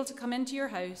 that we're able to come into your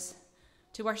house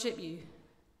to worship you.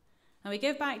 And we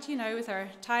give back to you now with our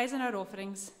tithes and our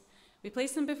offerings. We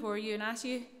place them before you and ask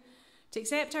you to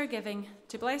accept our giving,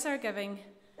 to bless our giving,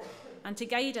 and to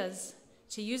guide us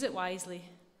to use it wisely,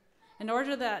 in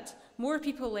order that more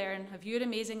people learn of your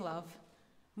amazing love,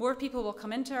 more people will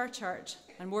come into our church,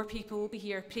 and more people will be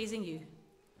here praising you.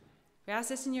 We ask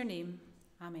this in your name.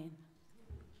 Amen.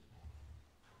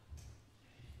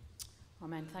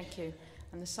 Amen. Thank you.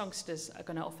 And the songsters are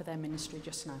going to offer their ministry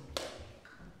just now.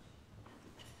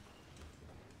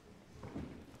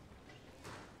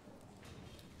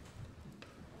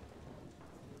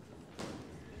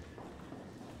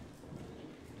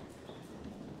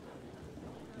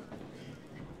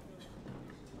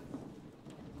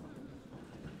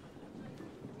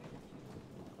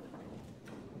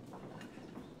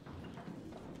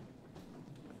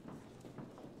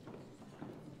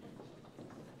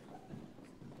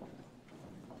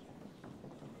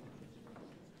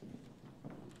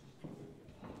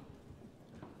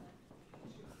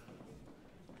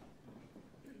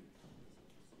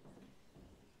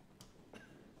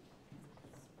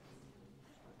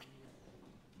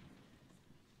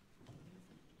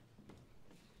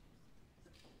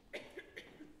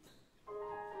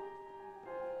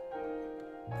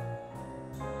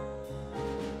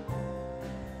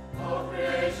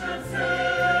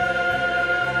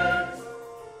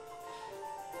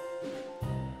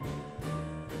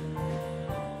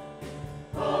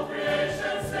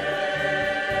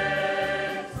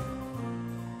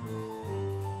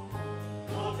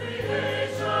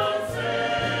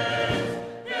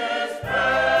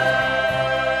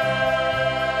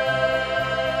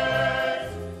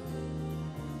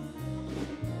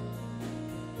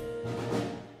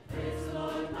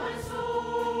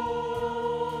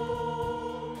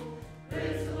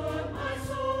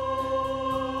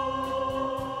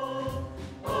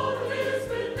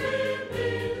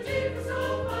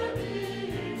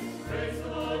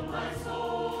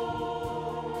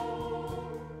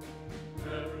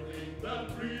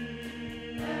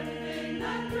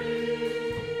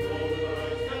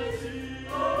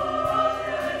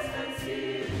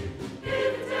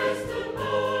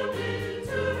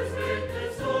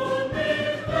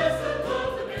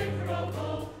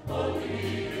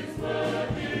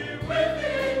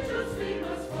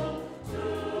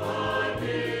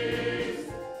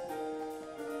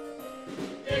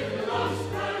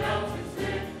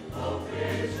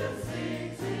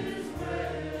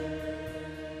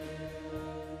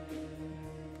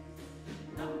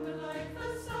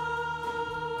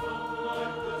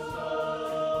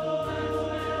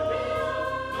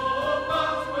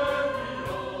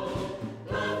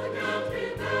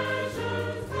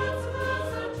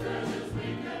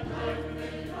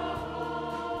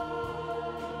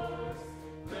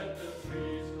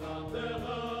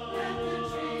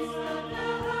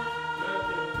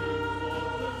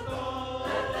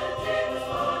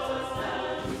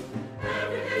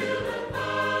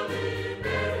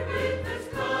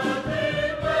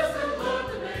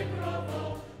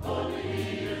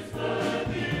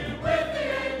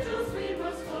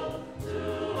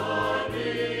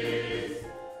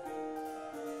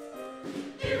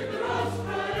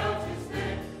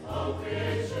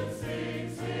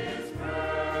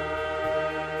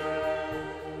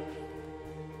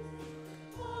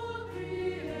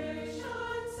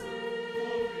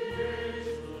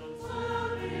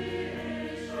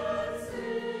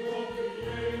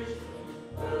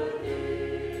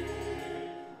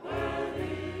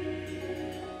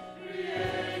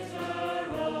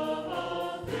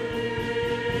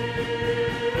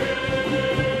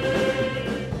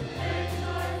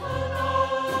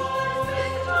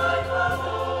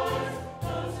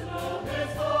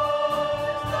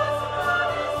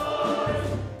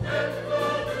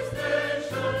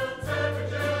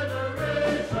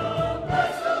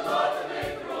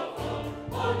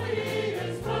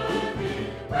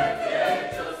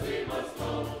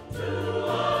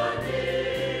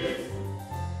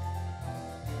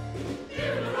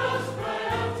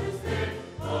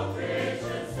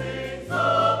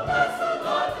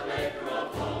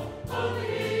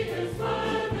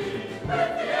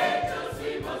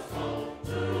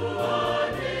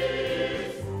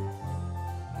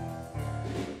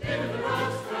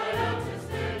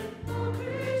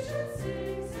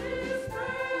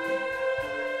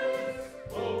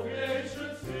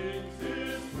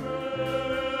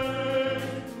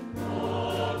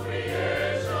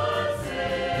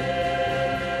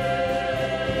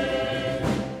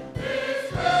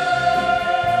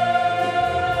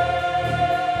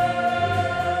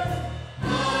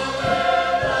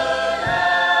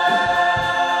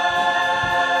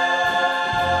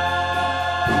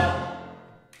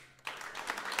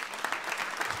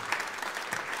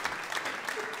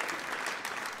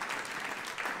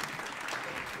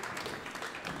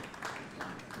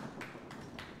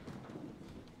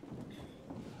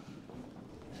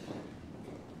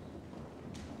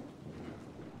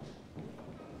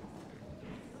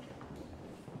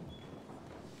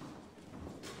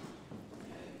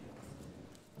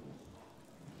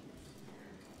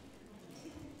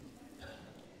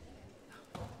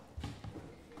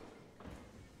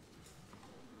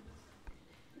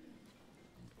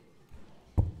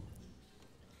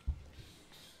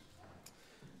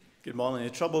 Good morning. The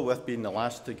trouble with being the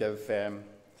last to give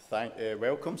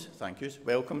welcomes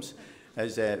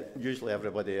is usually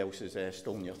everybody else has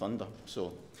stolen your thunder.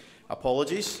 So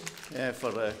apologies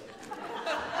for...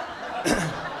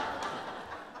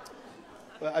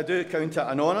 But I do count it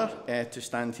an honour to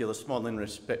stand here this morning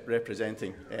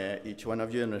representing each one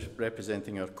of you and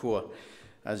representing our corps,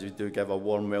 as we do give a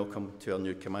warm welcome to our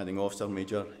new commanding officer,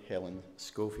 Major Helen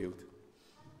Scofield.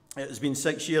 It has been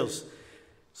 6 years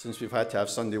since we've had to have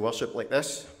Sunday worship like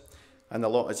this, and a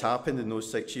lot has happened in those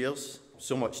 6 years.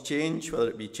 So much change, whether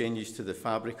it be changes to the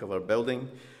fabric of our building,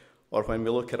 or when we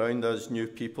look around us, new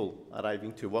people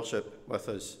arriving to worship with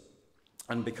us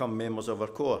and become members of our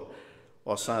corps,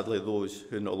 or sadly those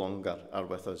who no longer are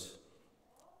with us.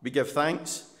 We give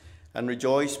thanks and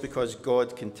rejoice because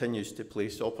God continues to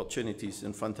place opportunities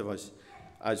in front of us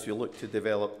as we look to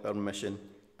develop our mission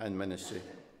and ministry.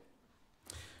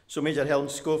 So Major Helen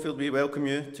Scofield, we welcome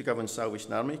you to Govan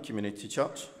Salvation Army Community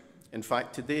Church. In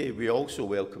fact, today we also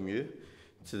welcome you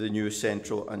to the new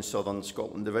Central and Southern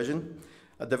Scotland Division,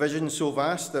 a division so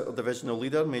vast that our divisional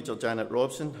leader, Major Janet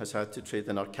Robson, has had to trade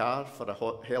in her car for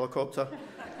a helicopter.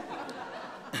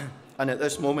 And at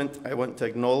this moment, I want to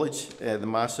acknowledge the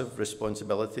massive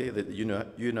responsibility that you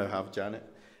now have, Janet,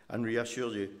 and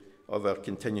reassure you of our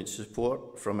continued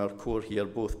support from our corps here,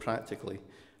 both practically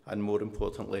and, more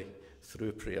importantly,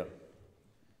 through prayer.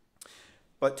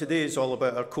 But today is all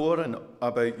about our corps and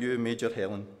about you, Major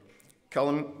Helen.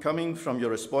 Coming from your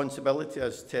responsibility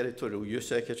as Territorial Youth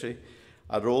Secretary,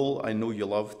 a role I know you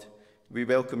loved, we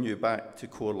welcome you back to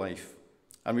corps life,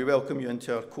 and we welcome you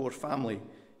into our corps family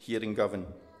here in Govan.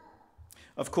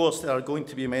 Of course, there are going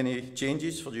to be many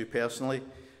changes for you personally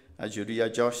as you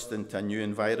readjust into a new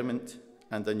environment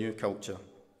and a new culture.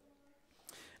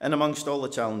 And amongst all the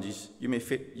challenges you may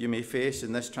face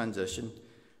in this transition,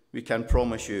 we can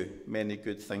promise you many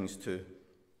good things too.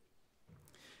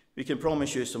 We can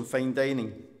promise you some fine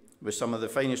dining with some of the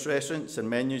finest restaurants and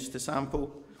menus to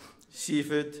sample,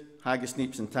 seafood, haggis,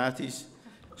 neeps and tatties,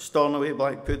 Stornoway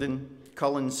black pudding,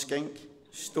 Cullen skink,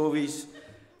 stovies,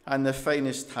 and the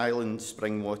finest Highland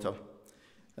spring water.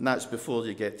 And that's before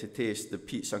you get to taste the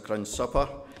pizza crunch supper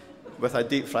with a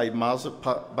deep-fried Mars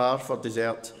bar for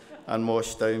dessert and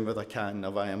washed down with a can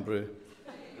of Iron Brew.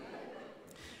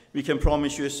 We can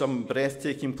promise you some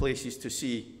breathtaking places to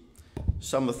see,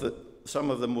 some of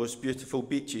the most beautiful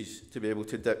beaches to be able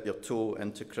to dip your toe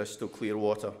into crystal clear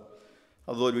water,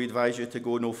 although we advise you to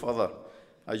go no further,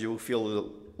 as you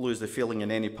will lose the feeling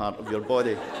in any part of your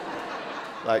body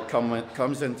that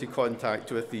comes into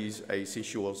contact with these icy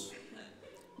shores.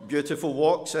 Beautiful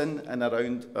walks in and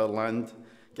around our land,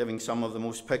 giving some of the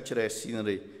most picturesque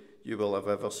scenery you will have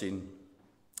ever seen.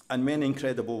 And many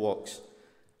incredible walks,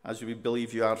 as we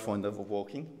believe you are fond of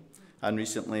walking, and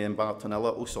recently embarked on a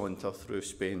little saunter through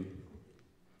Spain.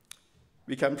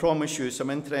 We can promise you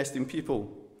some interesting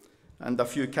people and a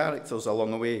few characters along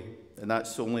the way, and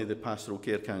that's only the Pastoral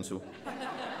Care Council.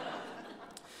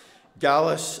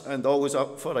 Gallus and always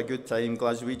up for a good time,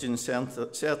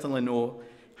 Glaswegians certainly know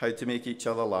how to make each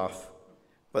other laugh,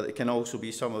 but it can also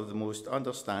be some of the most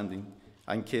understanding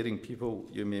and caring people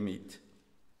you may meet.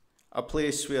 A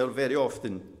place where very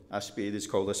often a spade is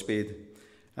called a spade,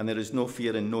 and there is no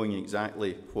fear in knowing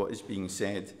exactly what is being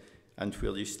said and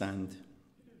where you stand.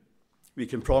 We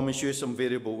can promise you some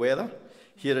variable weather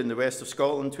here in the west of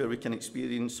Scotland, where we can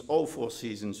experience all 4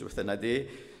 seasons within a day,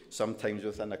 sometimes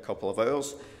within a couple of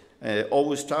hours.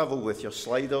 Always travel with your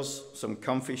sliders, some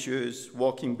comfy shoes,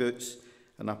 walking boots,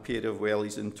 and a pair of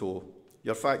wellies in tow.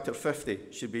 Your Factor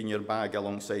 50 should be in your bag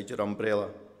alongside your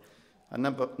umbrella, and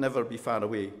never be far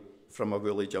away from a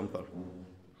woolly jumper.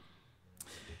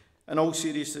 In all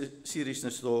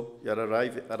seriousness though, you're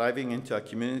arriving into a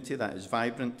community that is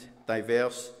vibrant,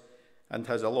 diverse, and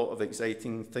has a lot of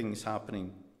exciting things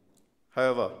happening.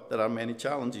 However, there are many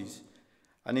challenges.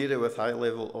 An area with high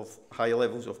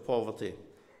levels of poverty,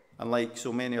 and like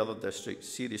so many other districts,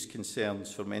 serious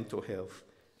concerns for mental health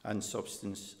and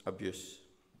substance abuse.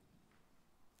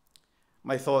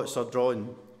 My thoughts are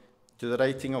drawn to the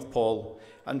writing of Paul,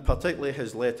 and particularly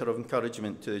his letter of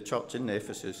encouragement to the church in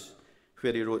Ephesus,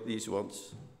 where he wrote these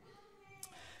words: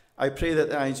 I pray that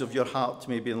the eyes of your heart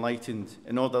may be enlightened,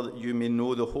 in order that you may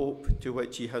know the hope to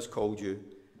which he has called you,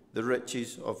 the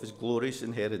riches of his glorious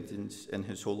inheritance in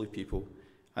his holy people,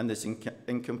 and his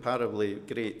incomparably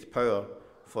great power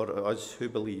for us who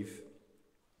believe.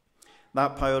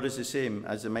 That power is the same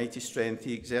as the mighty strength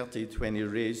he exerted when he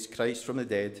raised Christ from the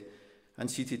dead and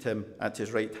seated him at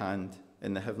his right hand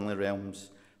in the heavenly realms,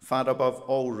 far above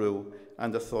all rule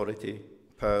and authority,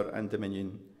 power and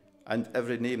dominion, and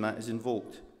every name that is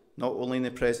invoked, not only in the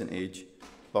present age,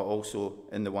 but also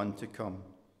in the one to come.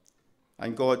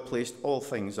 And God placed all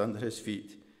things under his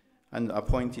feet and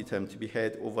appointed him to be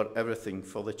head over everything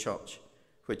for the church,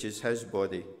 which is his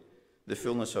body, the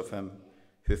fullness of him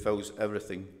who fills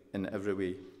everything in every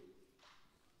way.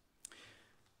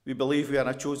 We believe we are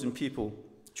a chosen people,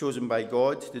 chosen by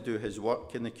God to do his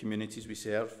work in the communities we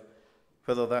serve,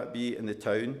 whether that be in the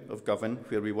town of Govan,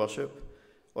 where we worship,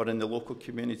 or in the local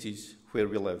communities where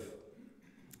we live.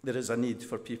 There is a need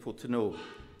for people to know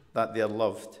that they are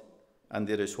loved and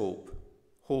there is hope,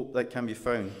 hope that can be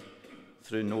found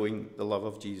through knowing the love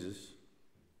of Jesus.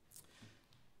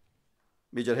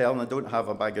 Major Helen, I don't have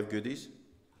a bag of goodies,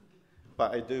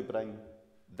 but I do bring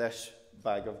this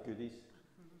bag of goodies.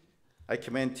 I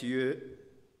commend to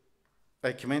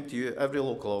you every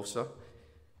local officer,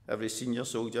 every senior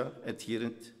soldier,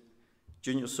 adherent,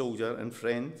 junior soldier and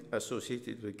friend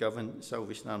associated with Govan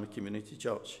Salvation Army Community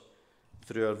Church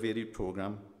through our varied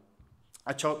programme.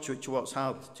 A church which works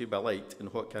hard to be a light in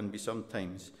what can be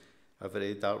sometimes a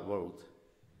very dark world.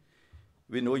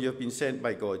 We know you've been sent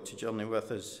by God to journey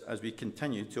with us as we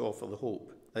continue to offer the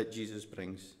hope that Jesus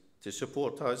brings, to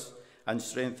support us and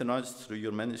strengthen us through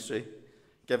your ministry,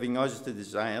 giving us the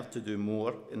desire to do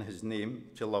more in his name,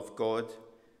 to love God,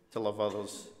 to love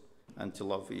others, and to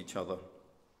love each other.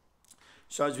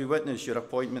 So as we witness your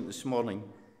appointment this morning,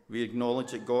 we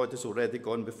acknowledge that God has already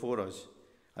gone before us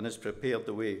and has prepared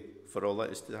the way for all that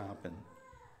is to happen.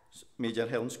 Major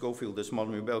Helen Scofield, this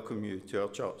morning we welcome you to our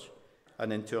church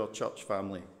and into our church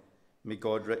family. May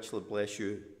God richly bless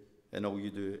you in all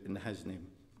you do in his name.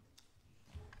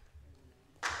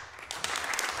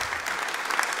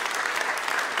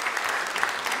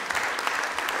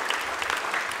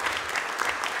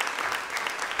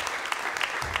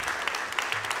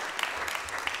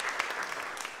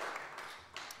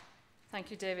 Thank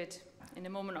you, David. In a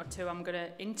moment or two, I'm going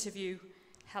to interview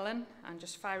Helen and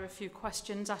just fire a few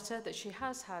questions at her that she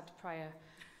has had prior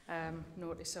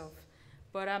notice of.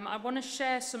 But I want to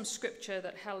share some scripture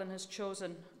that Helen has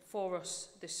chosen for us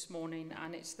this morning,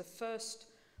 and it's the first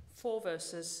 4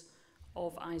 verses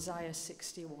of Isaiah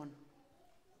 61.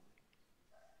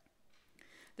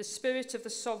 The Spirit of the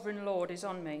Sovereign Lord is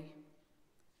on me,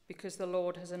 because the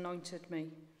Lord has anointed me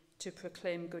to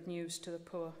proclaim good news to the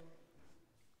poor.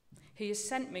 He has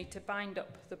sent me to bind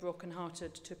up the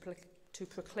brokenhearted, to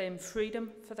proclaim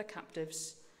freedom for the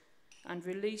captives and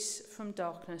release from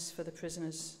darkness for the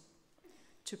prisoners,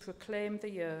 to proclaim the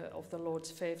year of the Lord's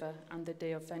favour and the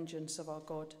day of vengeance of our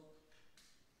God,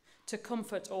 to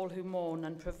comfort all who mourn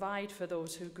and provide for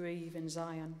those who grieve in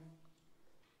Zion,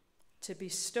 to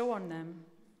bestow on them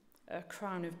a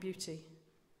crown of beauty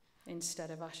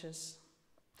instead of ashes,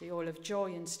 the oil of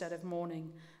joy instead of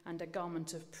mourning, and a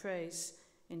garment of praise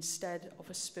instead of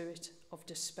a spirit of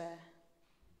despair.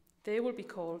 They will be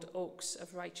called oaks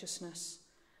of righteousness,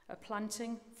 a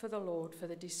planting for the Lord for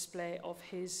the display of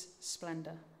his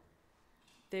splendour.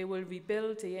 They will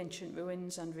rebuild the ancient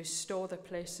ruins and restore the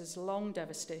places long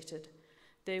devastated.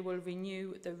 They will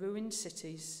renew the ruined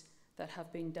cities that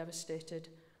have been devastated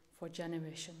for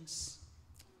generations.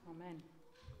 Amen.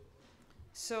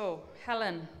 So,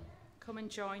 Helen, come and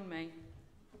join me.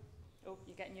 Oh,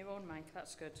 you're getting your own mic,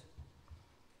 that's good.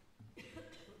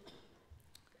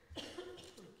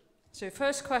 So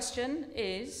first question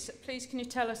is, please can you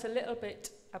tell us a little bit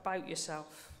about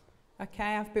yourself?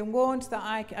 Okay, I've been warned that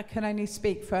I can only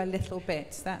speak for a little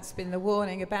bit. That's been the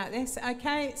warning about this.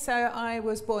 Okay, so I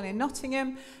was born in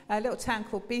Nottingham, a little town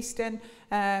called Beeston.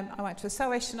 I went to a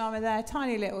Salvation Army there,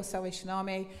 tiny little Salvation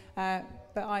Army. But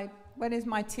I, when in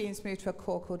my teens, moved to a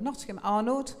corps called Nottingham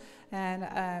Arnold, and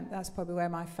that's probably where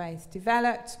my faith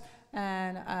developed.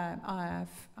 And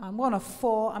I'm one of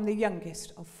 4. I'm the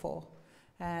youngest of 4.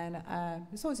 And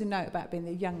there's always a note about being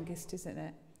the youngest, isn't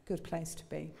it? Good place to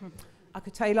be. I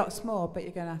could tell you lots more, but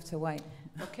you're going to have to wait.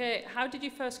 Okay, how did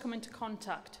you first come into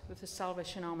contact with the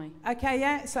Salvation Army? Okay,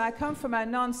 yeah, so I come from a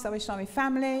non-Salvation Army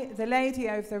family. The lady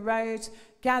over the road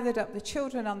gathered up the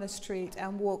children on the street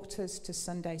and walked us to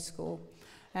Sunday school.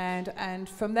 And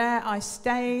from there I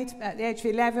stayed. At the age of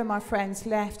 11, my friends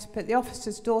left, but the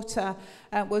officer's daughter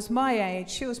was my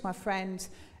age. She was my friend,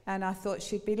 and I thought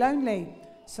she'd be lonely.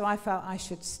 So I felt I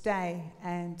should stay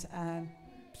and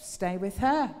stay with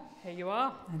her. Here you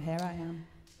are. And here I am.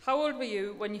 How old were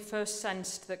you when you first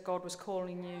sensed that God was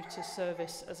calling you to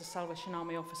service as a Salvation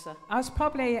Army officer? I was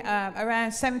probably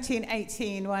around 17,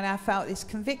 18 when I felt this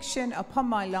conviction upon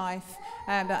my life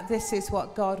that this is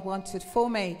what God wanted for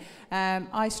me.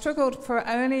 I struggled for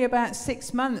only about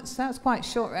 6 months. That's quite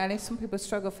short, really. Some people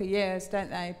struggle for years, don't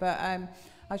they? But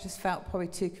I just felt probably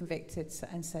too convicted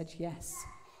and said yes.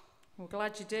 Well,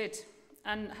 glad you did.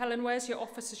 And Helen, where's your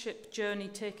officership journey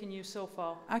taken you so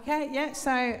far? Okay, yeah,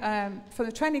 so for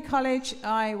the training college,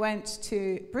 I went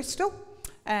to Bristol,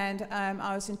 and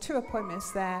I was in 2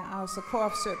 appointments there. I was a corps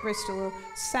officer at Bristol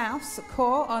South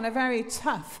Corps on a very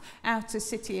tough outer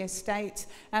city estate,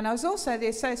 and I was also the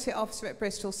associate officer at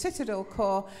Bristol Citadel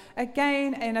Corps,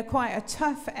 again in quite a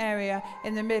tough area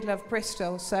in the middle of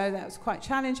Bristol, so that was quite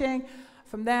challenging.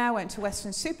 From there, I went to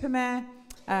Western-super-Mare.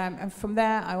 And from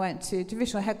there, I went to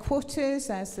divisional headquarters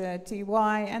as the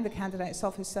DY and the candidates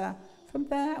officer. From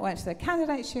there, I went to the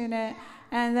candidates unit,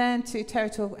 and then to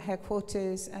territorial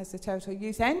headquarters as the territorial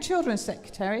youth and children's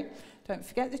secretary. Don't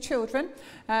forget the children.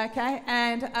 Okay,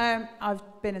 and I've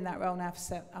been in that role now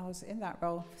I was in that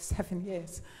role for 7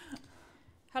 years.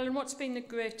 Helen, what's been the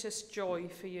greatest joy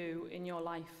for you in your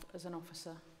life as an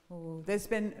officer? Oh, there's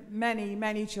been many,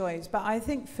 many joys, but I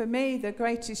think for me the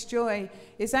greatest joy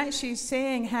is actually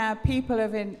seeing how people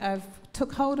have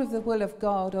took hold of the will of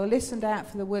God or listened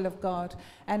out for the will of God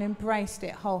and embraced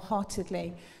it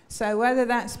wholeheartedly. So whether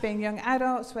that's been young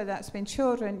adults, whether that's been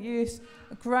children, youth,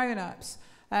 grown-ups,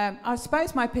 I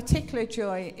suppose my particular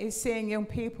joy is seeing young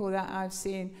people that I've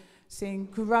seen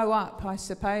grow up, I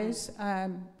suppose.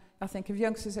 I think of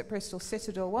youngsters at Bristol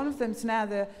Citadel. One of them's now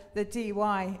the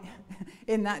DY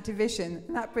in that division.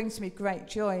 And that brings me great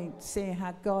joy, seeing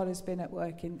how God has been at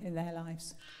work in their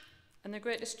lives. And the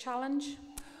greatest challenge?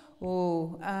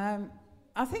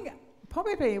 I think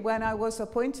probably when I was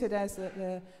appointed as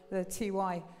the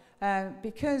TY,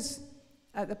 because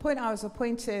at the point I was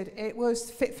appointed, it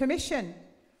was fit for mission.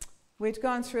 We'd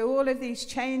gone through all of these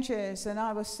changes, and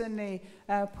I was suddenly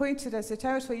appointed as the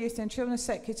Territorial Youth and Children's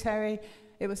Secretary.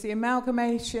 It was the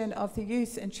amalgamation of the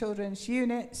youth and children's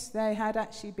units. They had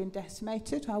actually been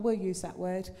decimated. I will use that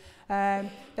word. They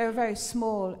were very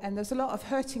small, and there's a lot of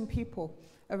hurting people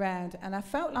around. And I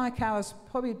felt like I was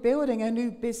probably building a new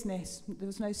business. There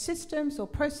was no systems or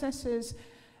processes.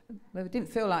 Well, it didn't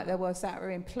feel like there was that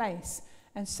were in place.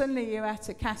 And suddenly you had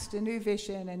to cast a new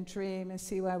vision and dream and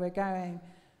see where we're going.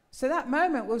 So that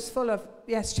moment was full of,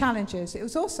 yes, challenges. It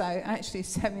was also actually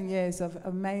 7 years of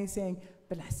amazing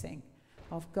blessing.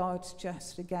 Of God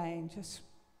just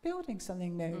building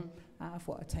something new out of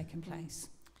what had taken place.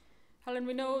 Helen,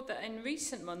 we know that in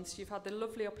recent months you've had the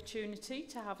lovely opportunity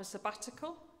to have a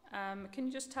sabbatical. Can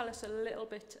you just tell us a little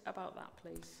bit about that,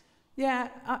 please? Yeah,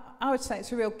 I would say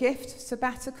it's a real gift,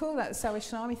 sabbatical, that the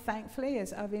Salvation Army, thankfully,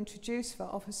 as I've introduced for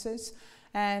officers.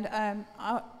 And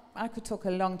I could talk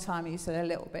a long time, you said a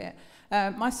little bit.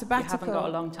 My sabbatical, you haven't got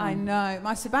a long time. I know.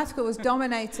 My sabbatical was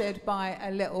dominated by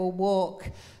a little walk,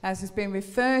 as has been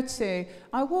referred to.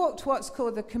 I walked what's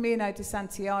called the Camino de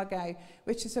Santiago,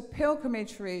 which is a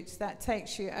pilgrimage route that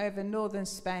takes you over northern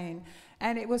Spain,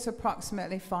 and it was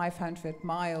approximately 500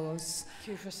 miles.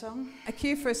 Cue for a song? A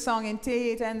cue for a song,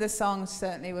 indeed, and the song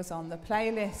certainly was on the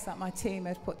playlist that my team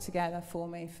had put together for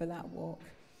me for that walk.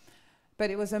 But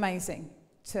it was amazing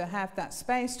to have that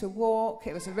space to walk.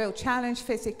 It was a real challenge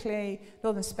physically.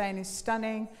 Northern Spain is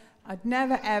stunning. I'd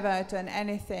never ever done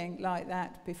anything like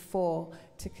that before,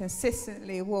 to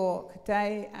consistently walk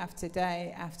day after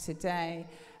day after day,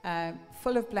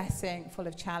 full of blessing, full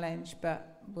of challenge,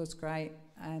 but was great.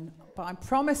 But I'm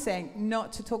promising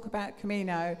not to talk about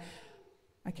Camino,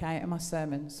 in my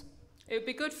sermons. It would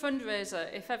be good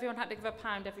fundraiser if everyone had to give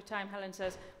 £1 every time Helen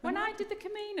says, when I did the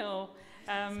Camino.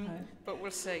 But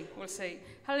we'll see.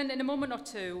 Helen, in a moment or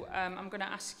two, I'm going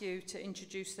to ask you to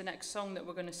introduce the next song that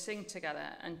we're going to sing together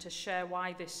and to share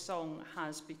why this song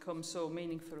has become so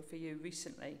meaningful for you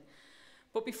recently.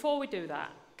 But before we do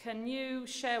that, can you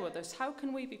share with us, how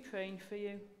can we be praying for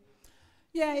you?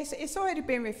 Yeah, it's already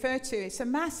been referred to. It's a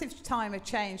massive time of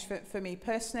change for me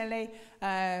personally,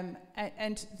 and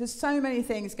there's so many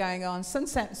things going on.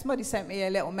 Somebody sent me a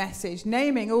little message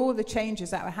naming all the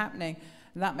changes that were happening,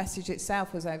 and that message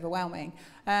itself was overwhelming.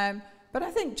 But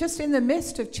I think just in the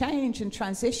midst of change and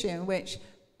transition, which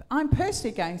I'm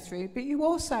personally going through, but you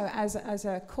also as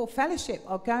a core fellowship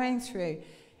are going through,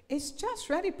 it's just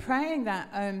really praying that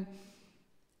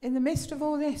in the midst of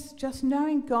all this, just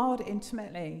knowing God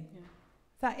intimately. Yeah.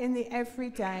 That in the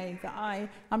everyday, that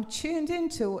I'm tuned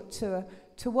into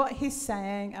to what he's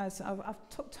saying. As I've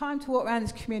took time to walk around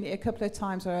this community a couple of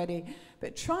times already,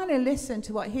 but trying to listen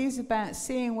to what he's about,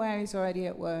 seeing where he's already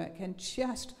at work, and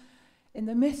just in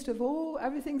the midst of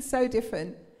everything's so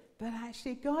different, but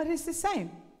actually God is the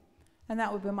same. And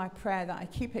that would be my prayer, that I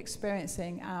keep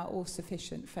experiencing our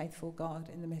all-sufficient, faithful God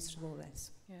in the midst of all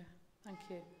this. Yeah, thank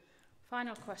you.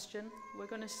 Final question. We're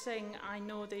going to sing I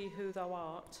Know Thee Who Thou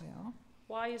Art. Yeah.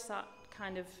 Why is that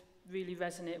kind of really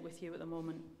resonate with you at the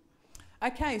moment?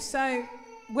 Okay, so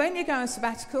when you go on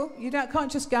sabbatical, you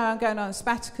can't just go and go on a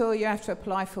sabbatical, you have to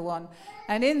apply for one.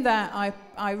 And in that,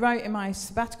 I wrote in my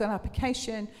sabbatical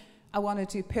application, I want to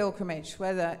do pilgrimage,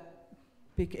 whether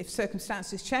if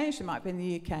circumstances changed, it might be in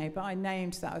the UK, but I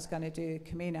named that I was going to do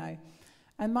Camino.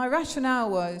 And my rationale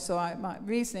was, my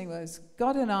reasoning was,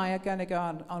 God and I are going to go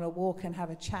on a walk and have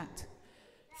a chat.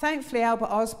 Thankfully, Albert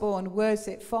Osborne words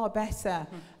it far better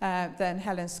than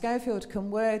Helen Scofield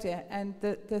can word it. And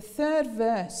the third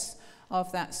verse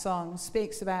of that song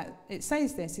speaks about, it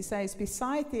says this, it says,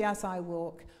 beside thee as I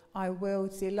walk, I will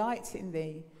delight in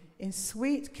thee, in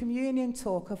sweet communion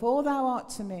talk of all thou art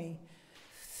to me.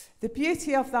 The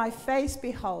beauty of thy face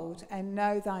behold, and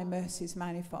know thy mercies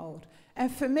manifold.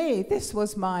 And for me, this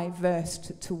was my verse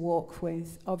to walk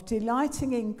with, of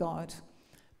delighting in God,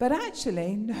 but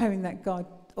actually knowing that God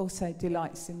also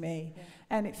delights in me. Yeah.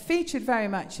 And it featured very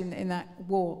much in that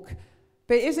walk.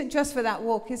 But it isn't just for that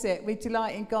walk, is it? We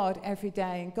delight in God every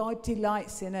day, and God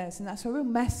delights in us. And that's a real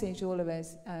message all of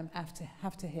us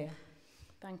have to hear.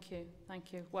 Thank you,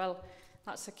 thank you. Well,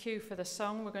 that's a cue for the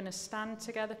song. We're going to stand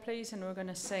together, please, and we're going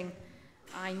to sing,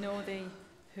 I Know Thee,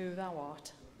 Who Thou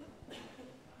Art.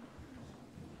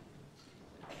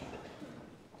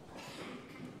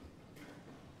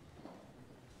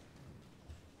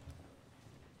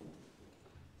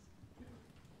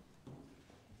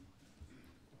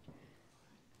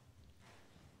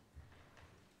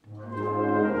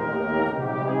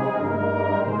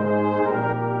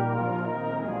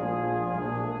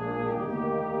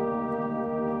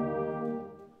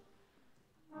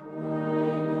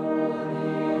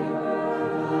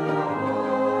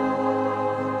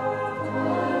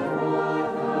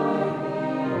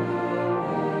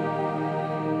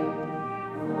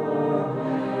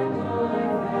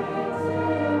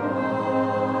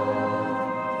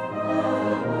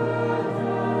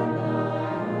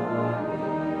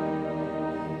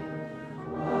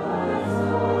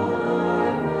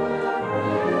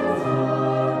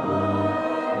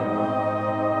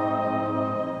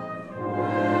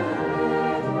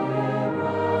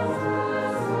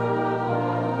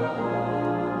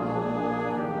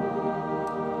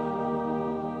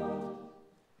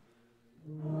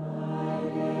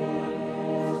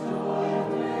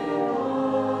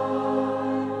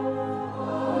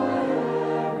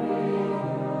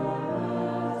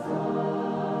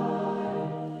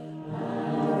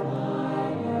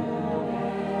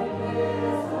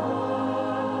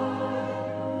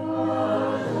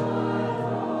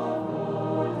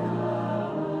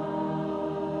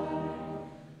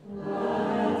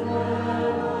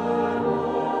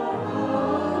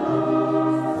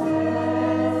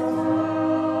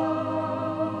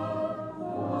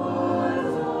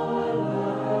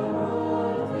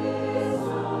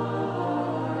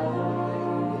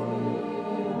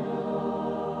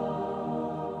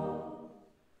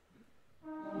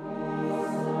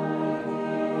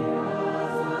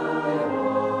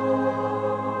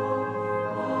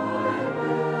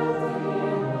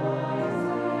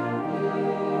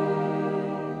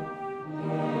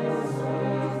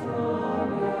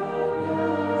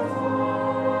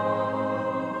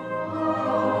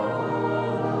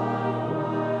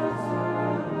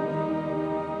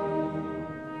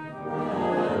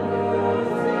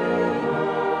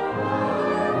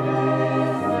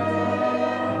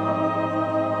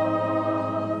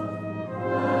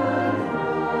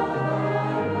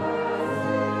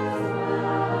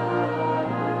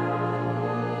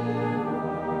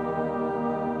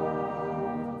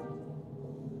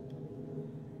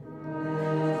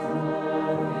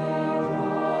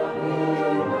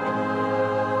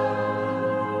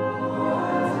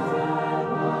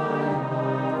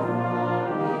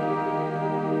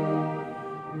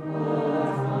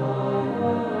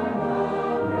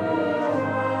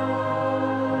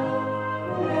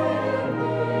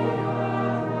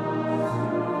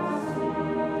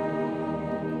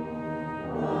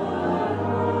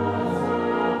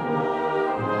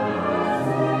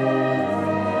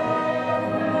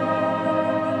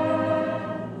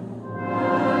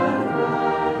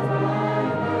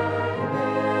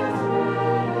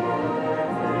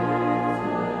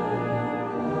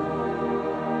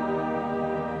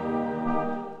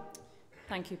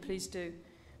 Thank you. Please do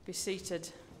be seated.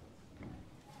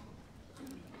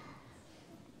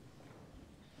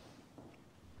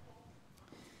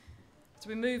 As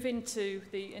we move into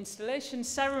the installation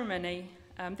ceremony,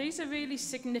 these are really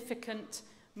significant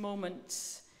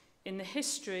moments in the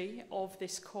history of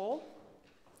this corps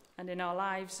and in our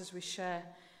lives as we share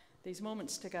these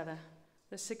moments together.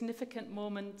 The significant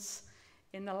moments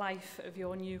in the life of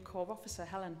your new corps officer,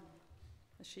 Helen,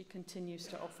 as she continues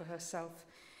to offer herself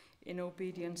in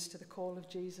obedience to the call of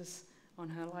Jesus on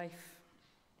her life.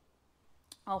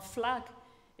 Our flag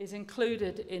is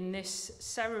included in this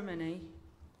ceremony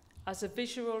as a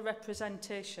visual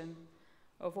representation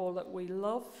of all that we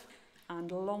love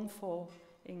and long for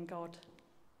in God.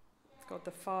 God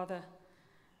the Father,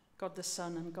 God the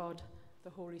Son, and God the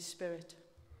Holy Spirit.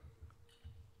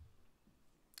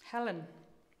 Helen,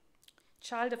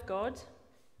 child of God,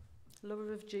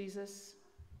 lover of Jesus,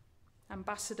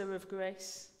 ambassador of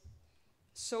grace,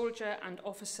 soldier and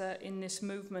officer in this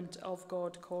movement of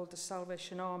God called the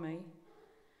Salvation Army,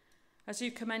 as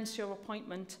you commence your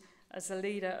appointment as the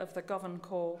leader of the Govan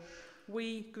Corps,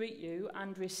 we greet you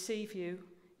and receive you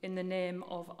in the name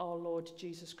of our Lord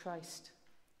Jesus Christ.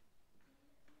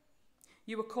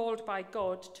 You were called by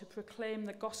God to proclaim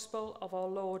the gospel of our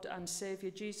Lord and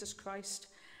Saviour Jesus Christ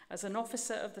as an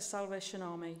officer of the Salvation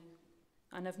Army,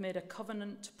 and have made a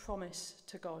covenant promise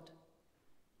to God.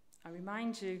 I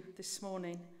remind you this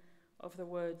morning of the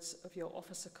words of your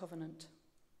officer covenant: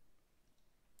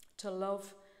 to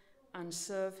love and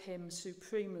serve him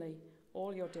supremely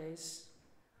all your days,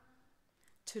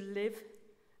 to live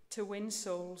to win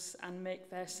souls and make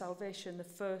their salvation the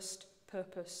first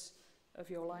purpose of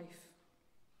your life,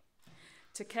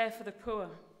 to care for the poor,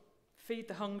 feed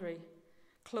the hungry,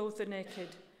 clothe the naked,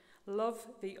 love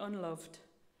the unloved,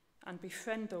 and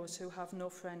befriend those who have no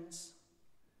friends,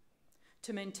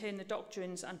 to maintain the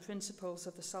doctrines and principles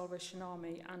of the Salvation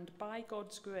Army, and by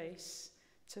God's grace,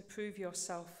 to prove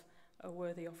yourself a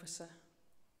worthy officer.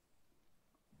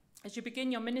 As you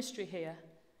begin your ministry here,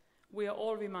 we are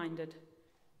all reminded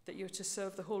that you're to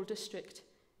serve the whole district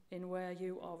in where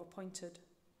you are appointed.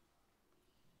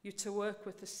 You're to work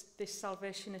with this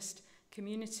Salvationist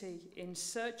community in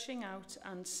searching out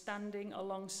and standing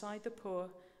alongside the poor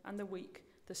and the weak,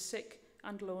 the sick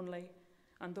and lonely,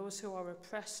 and those who are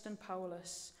oppressed and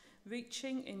powerless,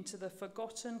 reaching into the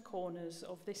forgotten corners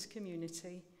of this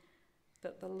community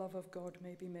that the love of God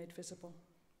may be made visible.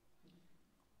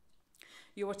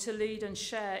 You are to lead and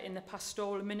share in the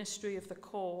pastoral ministry of the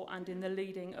Corps and in the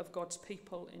leading of God's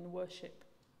people in worship.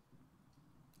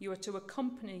 You are to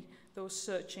accompany those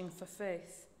searching for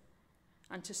faith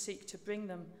and to seek to bring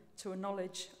them to a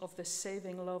knowledge of the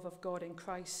saving love of God in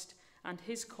Christ and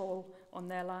his call on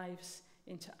their lives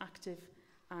into active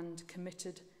and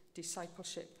committed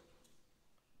discipleship.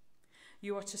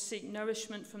 You are to seek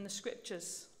nourishment from the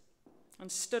scriptures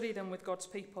and study them with God's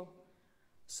people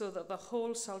so that the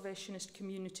whole Salvationist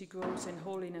community grows in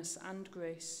holiness and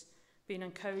grace, being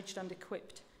encouraged and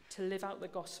equipped to live out the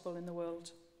gospel in the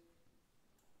world.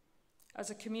 As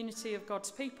a community of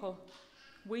God's people,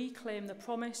 we claim the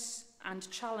promise and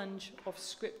challenge of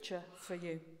Scripture for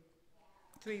you.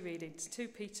 3 readings, 2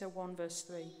 Peter 1 verse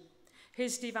 3.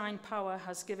 His divine power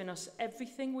has given us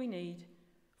everything we need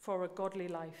for a godly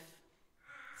life,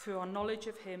 through our knowledge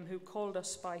of him who called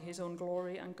us by his own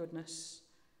glory and goodness.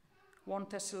 1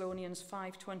 Thessalonians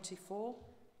 5:24.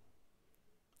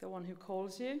 The one who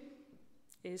calls you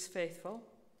is faithful,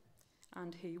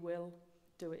 and he will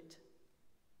do it.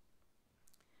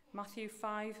 Matthew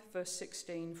 5 verse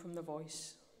 16 from The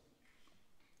Voice.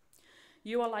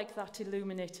 You are like that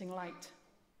illuminating light.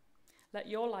 Let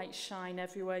your light shine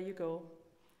everywhere you go,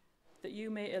 that you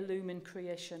may illumine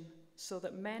creation, so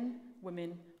that men,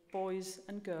 women, boys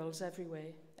and girls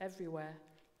everywhere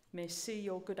may see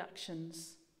your good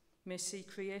actions, may see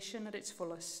creation at its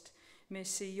fullest, may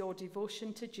see your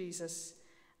devotion to Jesus,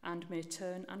 and may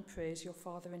turn and praise your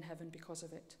Father in heaven because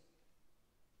of it.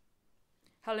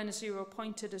 Helen, as you were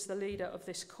appointed as the leader of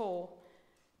this corps,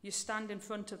 you stand in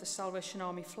front of the Salvation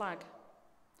Army flag,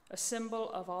 a symbol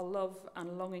of our love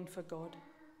and longing for God,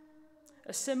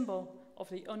 a symbol of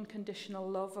the unconditional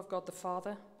love of God the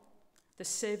Father, the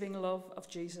saving love of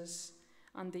Jesus,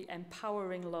 and the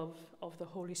empowering love of the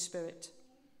Holy Spirit.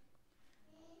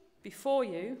 Before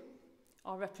you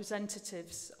are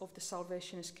representatives of the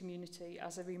Salvationist community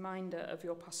as a reminder of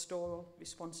your pastoral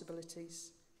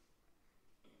responsibilities.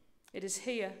 It is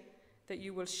here that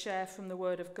you will share from the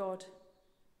Word of God,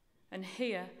 and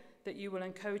here that you will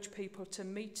encourage people to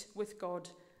meet with God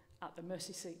at the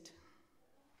mercy seat,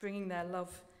 bringing their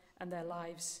love and their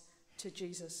lives to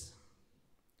Jesus.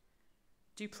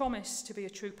 Do you promise to be a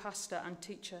true pastor and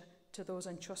teacher to those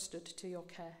entrusted to your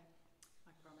care?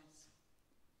 I promise.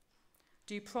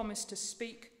 Do you promise to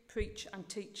speak, preach and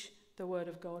teach the Word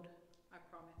of God? I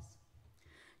promise.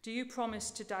 Do you promise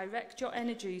to direct your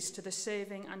energies to the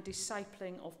saving and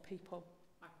discipling of people?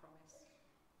 I promise.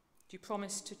 Do you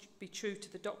promise to be true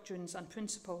to the doctrines and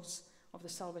principles of the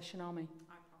Salvation Army?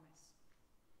 I promise.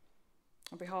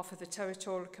 On behalf of the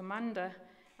Territorial Commander,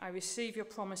 I receive your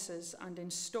promises and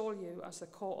install you as the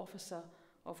corps officer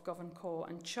of Govan Corps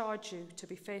and charge you to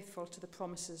be faithful to the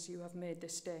promises you have made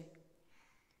this day.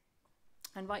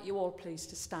 I invite you all, please,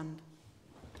 to stand.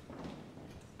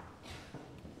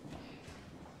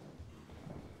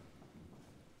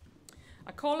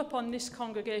 I call upon this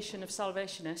congregation of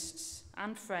Salvationists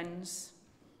and friends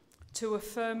to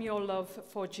affirm your love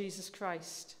for Jesus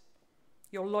Christ,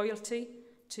 your loyalty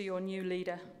to your new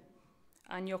leader,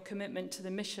 and your commitment to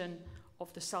the mission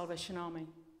of the Salvation Army.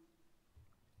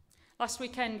 Last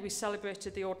weekend, we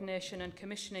celebrated the ordination and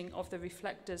commissioning of the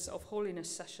Reflectors of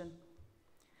Holiness session.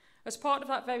 As part of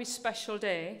that very special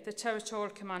day, the Territorial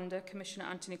Commander, Commissioner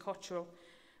Anthony Cottrell,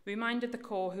 reminded the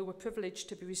Corps, who were privileged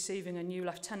to be receiving a new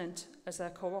lieutenant as their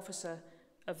Corps officer,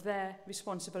 of their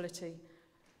responsibility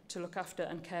to look after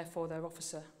and care for their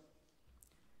officer.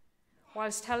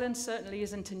 Whilst Helen certainly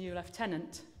isn't a new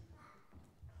lieutenant,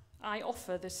 I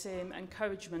offer the same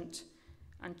encouragement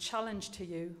and challenge to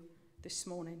you this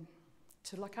morning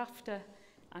to look after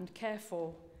and care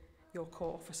for your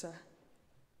Corps officer.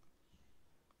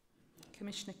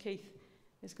 Commissioner Keith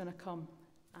is going to come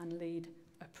and lead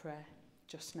a prayer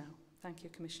just now. Thank you,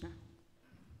 Commissioner.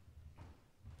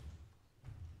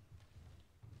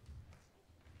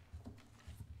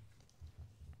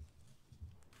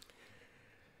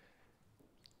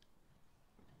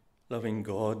 Loving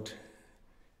God,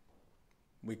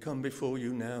 we come before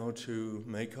you now to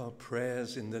make our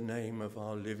prayers in the name of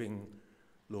our living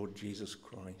Lord Jesus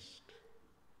Christ.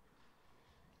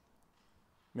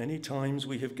 Many times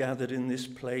we have gathered in this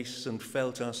place and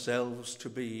felt ourselves to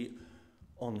be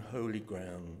on holy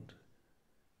ground,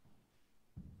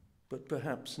 but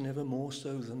perhaps never more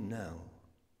so than now,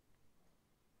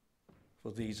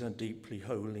 for these are deeply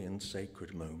holy and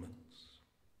sacred moments.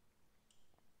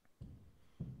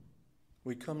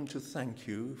 We come to thank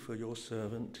you for your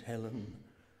servant Helen,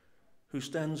 who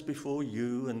stands before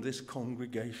you and this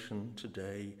congregation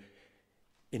today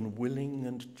in willing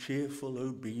and cheerful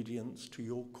obedience to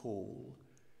your call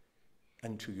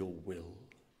and to your will.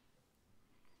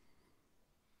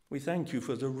 We thank you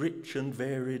for the rich and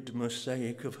varied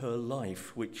mosaic of her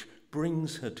life, which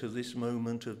brings her to this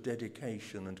moment of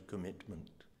dedication and commitment.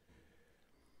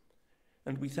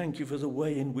 And we thank you for the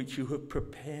way in which you have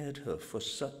prepared her for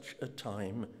such a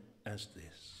time as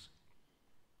this.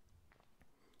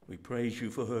 We praise you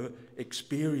for her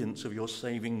experience of your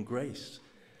saving grace.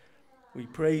 We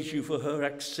praise you for her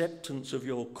acceptance of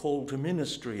your call to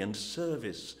ministry and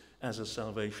service as a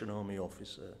Salvation Army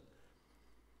officer.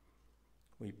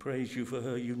 We praise you for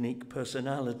her unique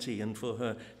personality and for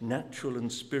her natural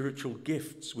and spiritual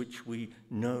gifts, which we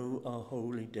know are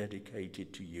wholly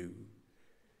dedicated to you.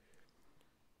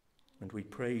 And we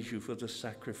praise you for the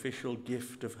sacrificial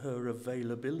gift of her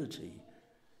availability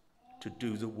to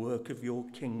do the work of your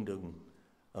kingdom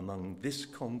among this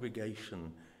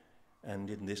congregation and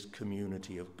in this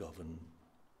community of Govan.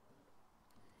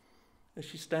 As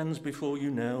she stands before you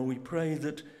now, we pray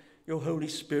that your Holy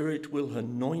Spirit will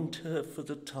anoint her for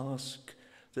the task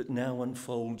that now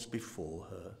unfolds before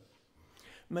her.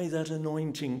 May that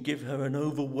anointing give her an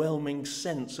overwhelming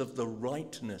sense of the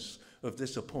rightness of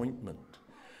this appointment.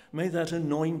 May that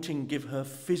anointing give her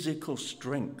physical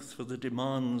strength for the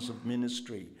demands of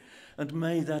ministry, and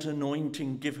may that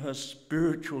anointing give her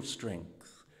spiritual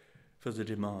strength for the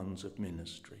demands of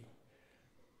ministry.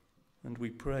 And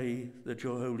we pray that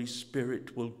your Holy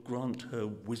Spirit will grant her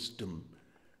wisdom,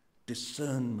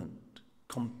 discernment,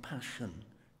 compassion,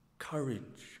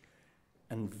 courage,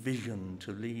 and vision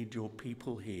to lead your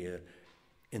people here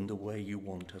in the way you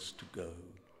want us to go.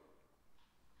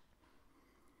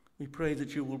 We pray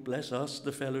that you will bless us,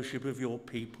 the fellowship of your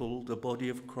people, the body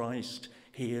of Christ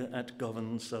here at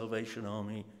Govan Salvation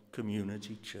Army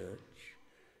Community Church.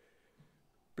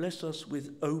 Bless us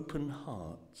with open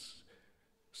hearts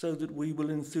so that we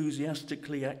will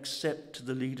enthusiastically accept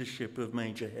the leadership of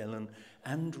Major Helen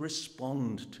and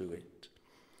respond to it.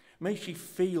 May she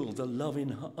feel the love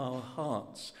in our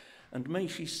hearts, and may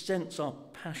she sense our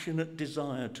passionate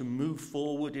desire to move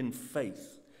forward in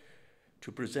faith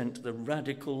to present the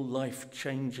radical,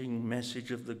 life-changing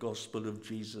message of the gospel of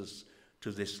Jesus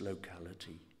to this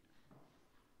locality.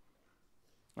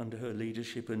 Under her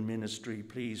leadership and ministry,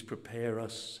 please prepare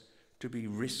us to be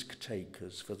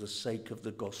risk-takers for the sake of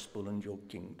the gospel and your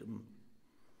kingdom.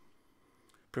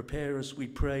 Prepare us, we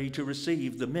pray, to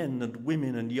receive the men and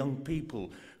women and young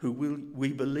people who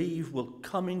we believe will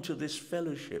come into this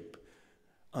fellowship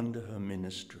under her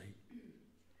ministry.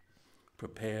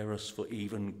 Prepare us for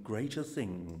even greater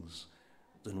things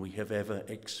than we have ever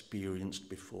experienced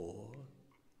before.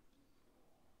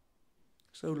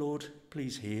 So, Lord,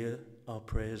 please hear our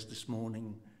prayers this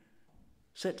morning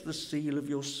Set the seal of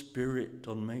your Spirit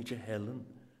on Major Helen,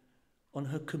 on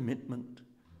her commitment,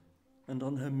 and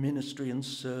on her ministry and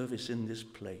service in this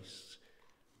place.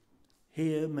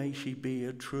 Here may she be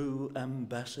a true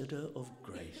ambassador of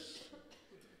grace.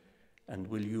 And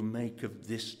will you make of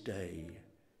this day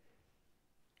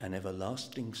an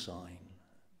everlasting sign?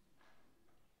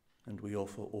 And we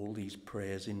offer all these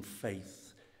prayers in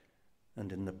faith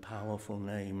and in the powerful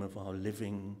name of our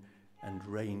living and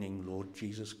reigning Lord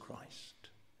Jesus Christ.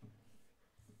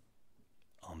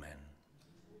 Amen.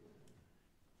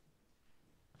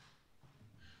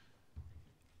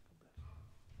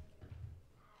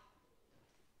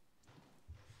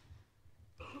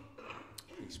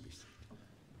 Please be seated.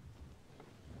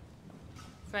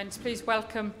 Friends, please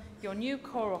welcome your new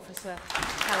Corps Officer,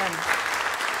 Helen.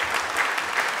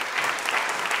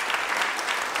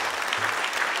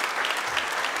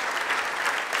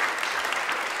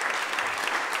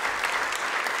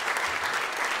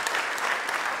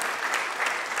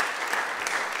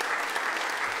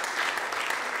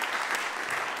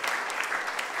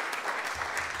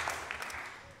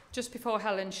 Just before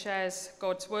Helen shares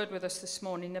God's word with us this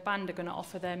morning, the band are going to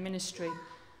offer their ministry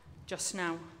just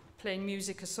now, playing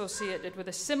music associated with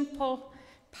a simple,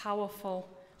 powerful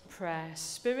prayer.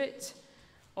 Spirit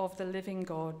of the living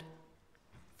God,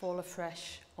 fall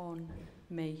afresh on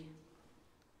me.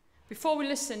 Before we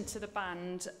listen to the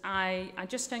band, I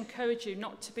just encourage you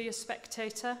not to be a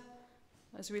spectator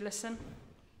as we listen,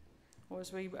 or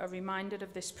as we are reminded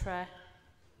of this prayer.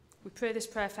 We pray this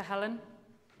prayer for Helen,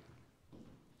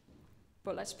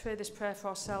 but let's pray this prayer for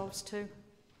ourselves too.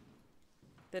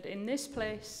 That in this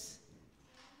place,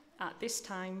 at this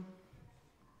time,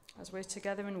 as we're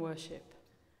together in worship,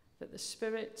 that the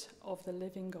Spirit of the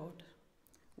living God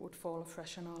would fall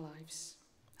afresh on our lives.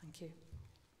 Thank you.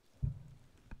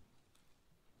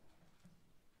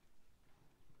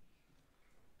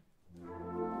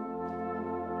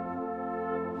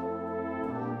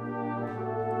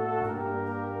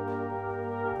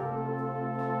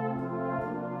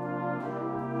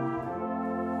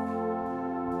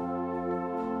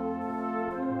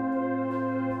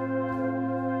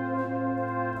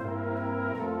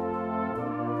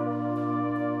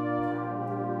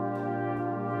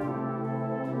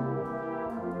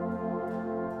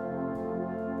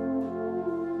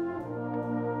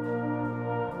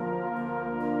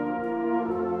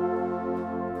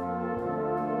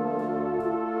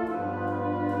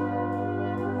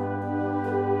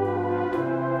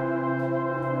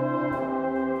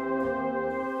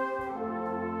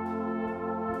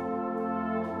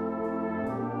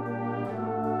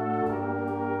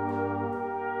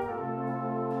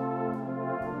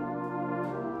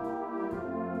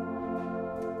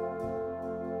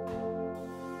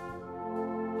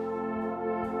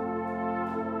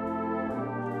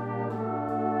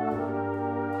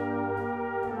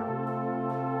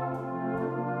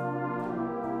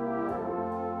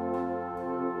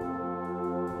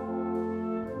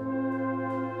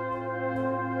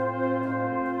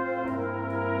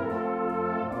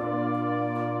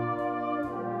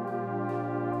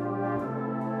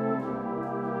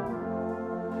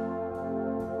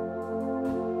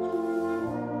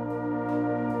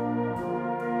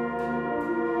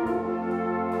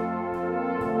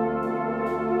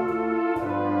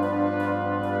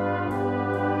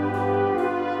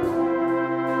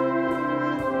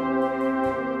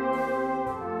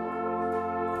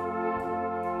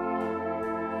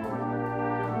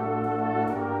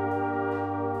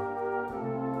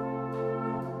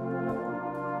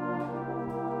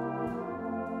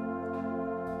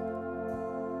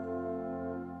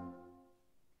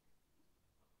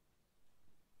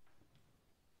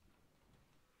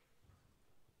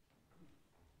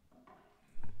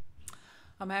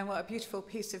 Amen. What a beautiful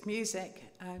piece of music.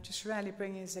 Just really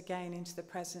bringing us again into the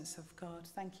presence of God.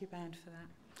 Thank you, band, for that.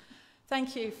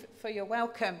 Thank you for your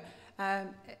welcome. I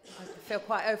feel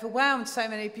quite overwhelmed. So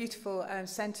many beautiful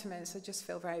sentiments. I just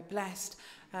feel very blessed.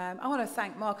 I want to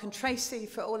thank Mark and Tracy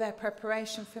for all their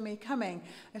preparation for me coming.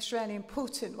 It's really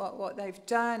important what they've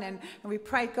done, and we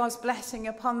pray God's blessing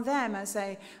upon them as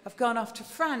they have gone off to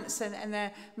France and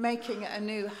they're making a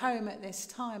new home at this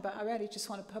time. But I really just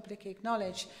want to publicly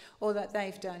acknowledge all that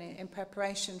they've done in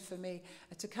preparation for me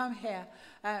to come here.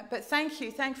 But thank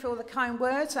you for all the kind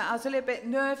words. I was a little bit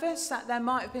nervous that there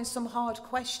might have been some hard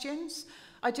questions.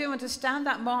 I do understand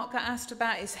that Mark got asked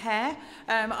about his hair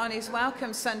on his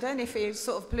welcome Sunday, and if he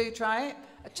sort of blow dry it.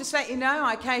 Just let you know,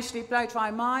 I occasionally blow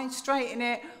dry mine, straighten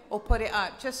it, or put it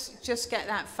up. Just get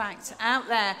that fact out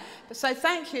there. But so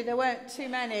thank you. There weren't too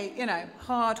many,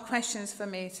 hard questions for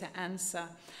me to answer.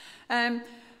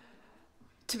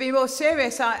 to be more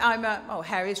serious,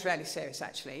 Harry is really serious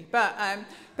actually, but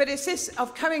it's this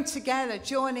of coming together,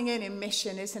 joining in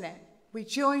mission, isn't it? We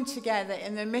join together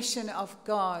in the mission of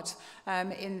God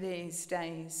in these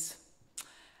days.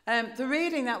 The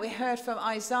reading that we heard from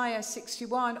Isaiah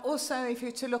 61, also if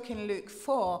you're to look in Luke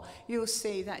 4, you'll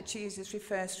see that Jesus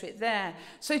refers to it there.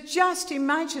 So just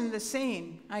imagine the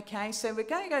scene, okay? So we're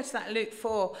going to go to that Luke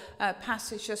 4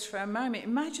 passage just for a moment.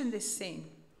 Imagine this scene.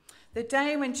 The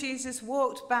day when Jesus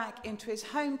walked back into his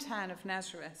hometown of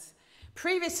Nazareth.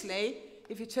 Previously,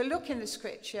 if you're to look in the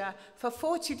scripture, for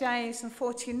 40 days and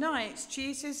 40 nights,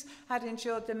 Jesus had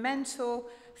endured the mental,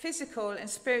 physical and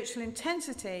spiritual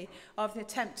intensity of the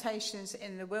temptations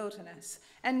in the wilderness.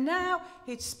 And now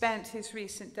he'd spent his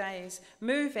recent days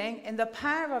moving in the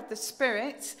power of the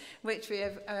Spirit, which we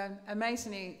have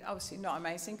amazingly, obviously not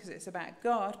amazing because it's about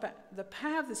God, but the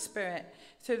power of the Spirit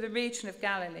through the region of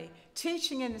Galilee,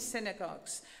 teaching in the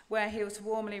synagogues where he was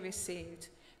warmly received.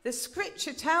 The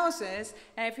scripture tells us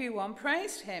everyone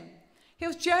praised him. He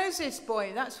was Joseph's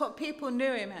boy, that's what people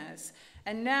knew him as.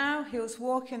 And now he was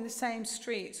walking the same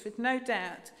streets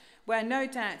where no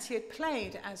doubt he had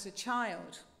played as a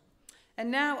child. And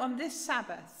now on this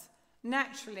Sabbath,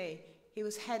 naturally, he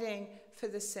was heading for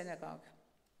the synagogue.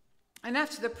 And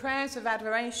after the prayers of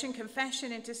adoration,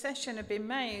 confession, intercession had been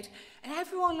made, and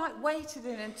everyone waited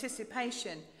in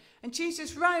anticipation. And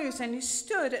Jesus rose and he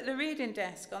stood at the reading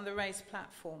desk on the raised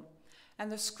platform.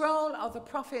 And the scroll of the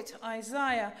prophet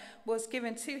Isaiah was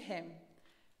given to him.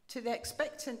 To the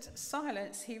expectant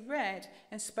silence, he read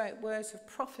and spoke words of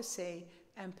prophecy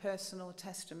and personal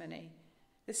testimony.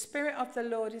 The Spirit of the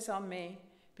Lord is on me,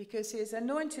 because he has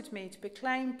anointed me to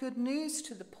proclaim good news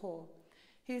to the poor.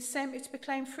 He has sent me to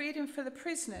proclaim freedom for the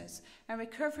prisoners and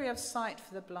recovery of sight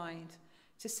for the blind,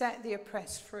 to set the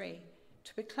oppressed free,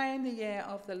 to proclaim the year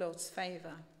of the Lord's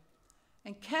favour.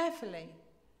 And carefully,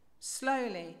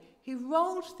 slowly, he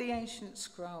rolled the ancient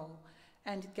scroll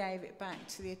and gave it back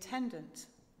to the attendant.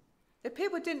 The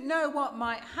people didn't know what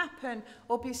might happen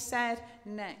or be said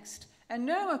next, and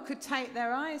no one could take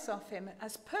their eyes off him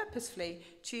as purposefully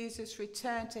Jesus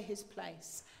returned to his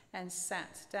place and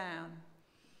sat down.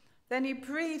 Then he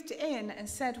breathed in and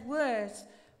said words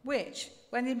which,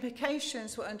 when the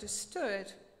implications were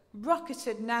understood,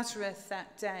 rocketed Nazareth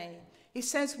that day. He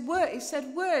said words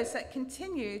that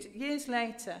continued years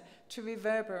later to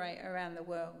reverberate around the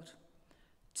world.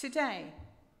 Today,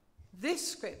 this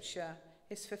scripture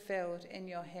is fulfilled in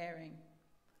your hearing.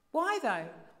 Why though?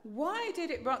 Why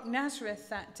did it rock Nazareth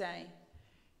that day?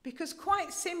 Because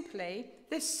quite simply,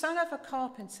 this son of a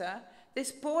carpenter,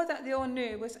 this boy that they all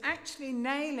knew, was actually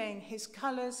nailing his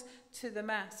colours to the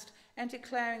mast and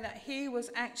declaring that he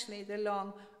was actually the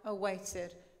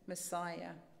long-awaited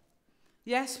Messiah.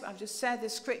 Yes, I've just said the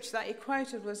scripture that he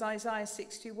quoted was Isaiah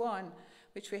 61,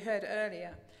 which we heard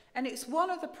earlier. And it's one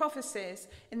of the prophecies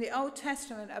in the Old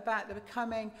Testament about the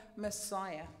becoming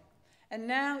Messiah. And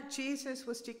now Jesus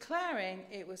was declaring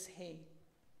it was he.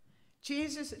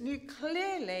 Jesus knew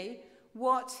clearly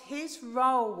what his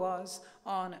role was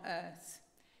on earth.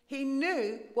 He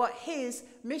knew what his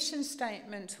mission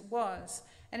statement was,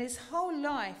 and his whole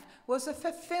life was a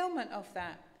fulfillment of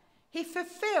that. He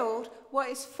fulfilled what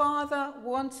his Father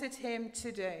wanted him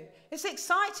to do. It's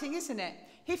exciting, isn't it?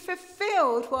 He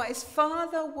fulfilled what his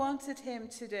Father wanted him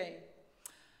to do.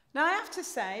 Now, I have to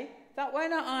say that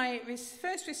when I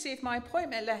first received my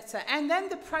appointment letter and then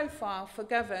the profile for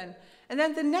Govan, and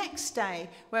then the next day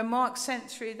when Mark sent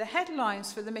through the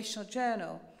headlines for the Missional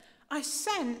Journal, I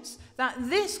sensed that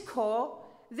this corps,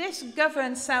 this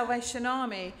Govan Salvation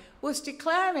Army, was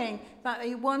declaring that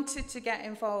he wanted to get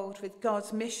involved with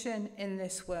God's mission in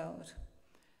this world.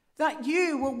 That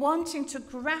you were wanting to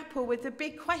grapple with the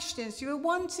big questions. You were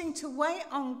wanting to wait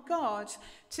on God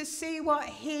to see what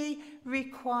he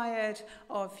required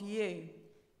of you.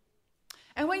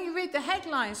 And when you read the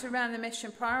headlines around the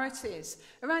mission priorities,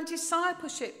 around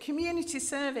discipleship, community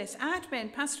service,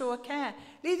 admin, pastoral care,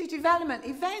 leader development,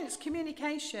 events,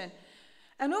 communication,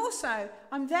 and also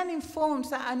I'm then informed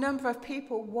that a number of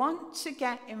people want to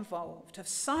get involved, have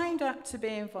signed up to be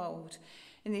involved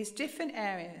in these different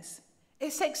areas.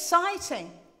 It's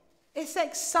exciting. It's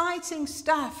exciting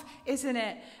stuff, isn't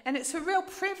it? And it's a real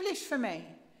privilege for me.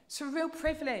 It's a real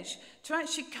privilege to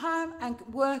actually come and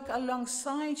work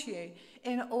alongside you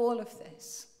in all of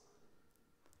this.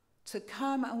 To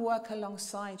come and work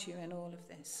alongside you in all of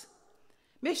this.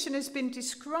 Mission has been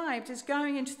described as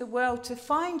going into the world to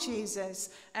find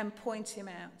Jesus and point him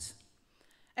out.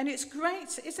 And it's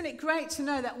great, isn't it great to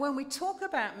know that when we talk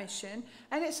about mission,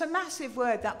 and it's a massive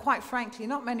word that quite frankly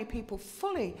not many people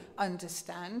fully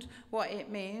understand what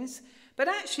it means, But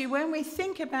actually, when we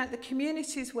think about the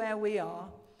communities where we are,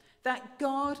 that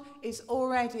God is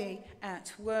already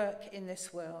at work in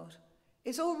this world.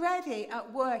 Is already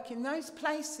at work in those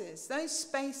places, those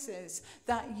spaces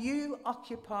that you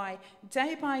occupy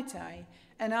day by day,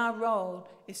 and our role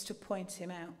is to point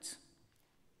him out.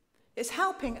 It's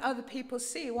helping other people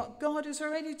see what God is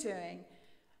already doing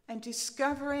and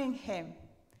discovering him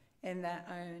in their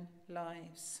own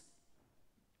lives.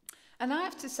 And I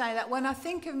have to say that when I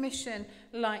think of mission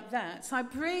like that, I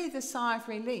breathe a sigh of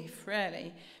relief,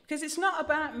 really, because it's not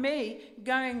about me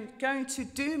going to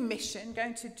do mission,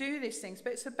 going to do these things,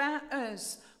 but it's about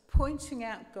us pointing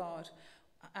out God,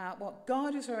 what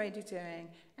God is already doing,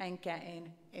 and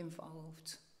getting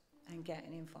involved.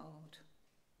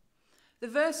 The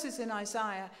verses in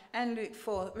Isaiah and Luke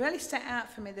 4 really set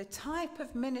out for me the type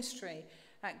of ministry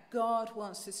that God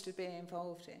wants us to be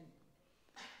involved in.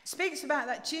 It speaks about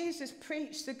that Jesus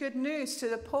preached the good news to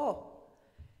the poor.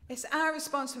 It's our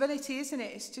responsibility, isn't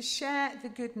it? It's to share the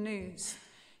good news.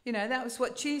 You know, that was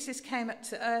what Jesus came up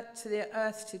to the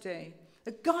earth to do.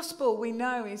 The gospel, we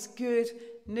know, is good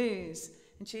news.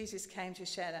 And Jesus came to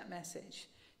share that message.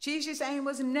 Jesus' aim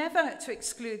was never to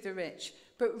exclude the rich,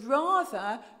 but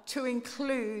rather to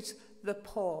include the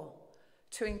poor.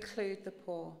 To include the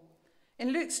poor.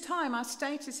 In Luke's time, our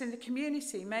status in the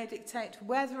community may dictate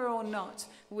whether or not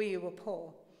we were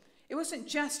poor. It wasn't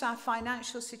just our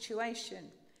financial situation.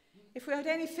 If we had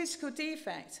any physical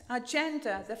defect, our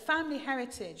gender, the family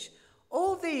heritage,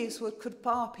 all these could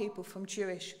bar people from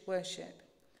Jewish worship.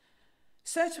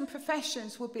 Certain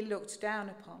professions would be looked down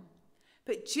upon.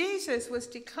 But Jesus was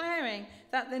declaring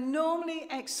that the normally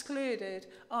excluded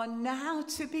are now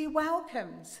to be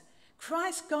welcomed.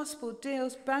 Christ's gospel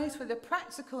deals both with the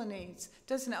practical needs,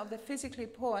 doesn't it, of the physically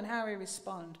poor and how we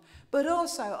respond, but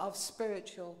also of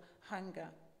spiritual hunger.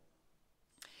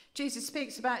 Jesus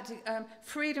speaks about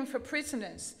freedom for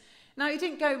prisoners. Now, he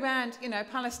didn't go around,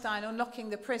 Palestine unlocking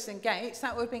the prison gates.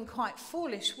 That would have been quite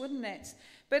foolish, wouldn't it?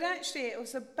 But actually, it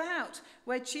was about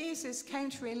where Jesus came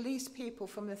to release people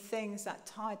from the things that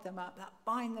tied them up, that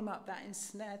bind them up, that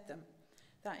ensnared them.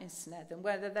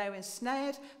 Whether they were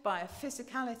ensnared by a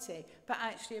physicality, but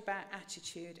actually about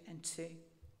attitude and too.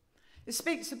 It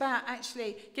speaks about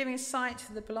actually giving sight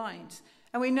to the blind.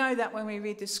 And we know that when we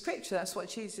read the scripture, that's what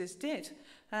Jesus did.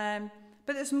 But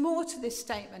there's more to this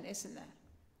statement, isn't there?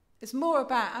 It's more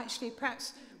about actually,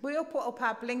 perhaps we all put up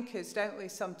our blinkers, don't we,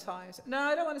 sometimes? No,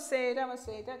 I don't want to see it,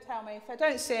 don't tell me. If I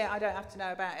don't see it, I don't have to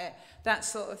know about it, that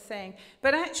sort of thing.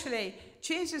 But actually,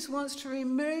 Jesus wants to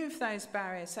remove those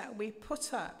barriers that we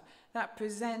put up that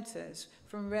prevent us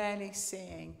from really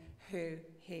seeing who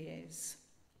he is.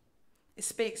 It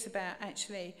speaks about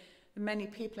actually the many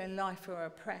people in life who are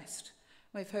oppressed.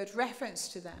 We've heard reference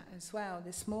to that as well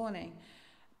this morning.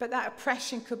 But that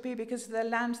oppression could be because of the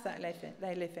land that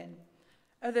they live in.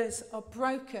 Others are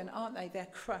broken, aren't they? They're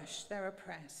crushed, they're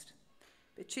oppressed.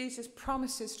 But Jesus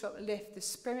promises to uplift the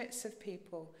spirits of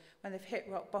people when they've hit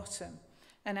rock bottom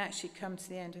and actually come to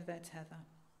the end of their tether.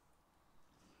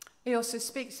 He also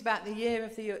speaks about the year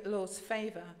of the Lord's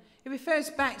favour. It refers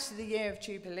back to the year of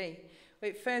Jubilee.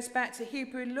 It refers back to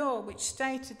Hebrew law, which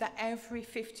stated that every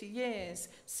 50 years,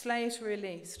 slaves were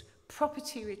released,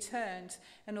 property returned,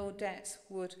 and all debts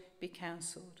would be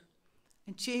cancelled.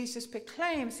 And Jesus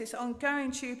proclaims this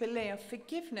ongoing jubilee of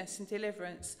forgiveness and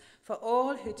deliverance for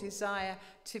all who desire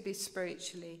to be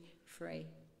spiritually free.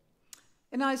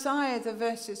 In Isaiah, the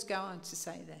verses go on to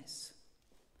say this: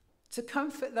 to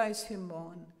comfort those who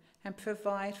mourn and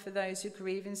provide for those who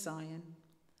grieve in Zion,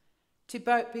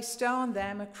 to bestow on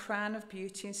them a crown of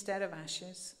beauty instead of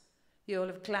ashes, the oil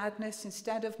of gladness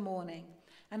instead of mourning,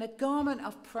 and a garment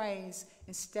of praise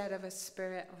instead of a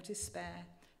spirit of despair.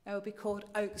 They will be called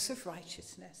oaks of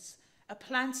righteousness, a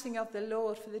planting of the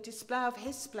Lord for the display of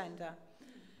his splendour.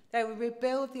 They will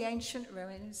rebuild the ancient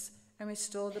ruins and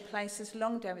restore the places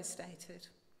long devastated.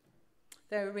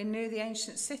 They will renew the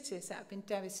ancient cities that have been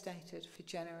devastated for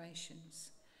generations.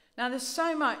 Now, there's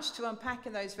so much to unpack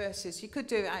in those verses. You could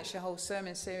do actually a whole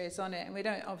sermon series on it, and we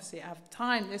don't obviously have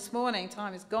time this morning.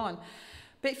 Time is gone.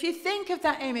 But if you think of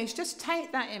that image, just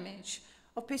take that image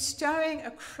of bestowing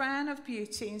a crown of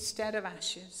beauty instead of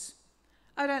ashes.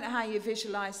 I don't know how you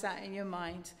visualise that in your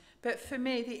mind, but for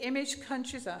me, the image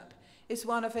conjures up is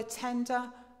one of a tender,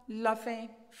 loving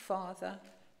father,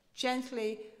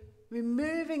 gently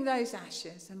removing those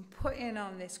ashes and putting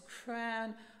on this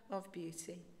crown of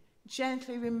beauty,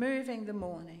 gently removing the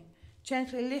mourning,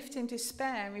 gently lifting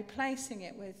despair and replacing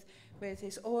it with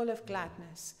his oil of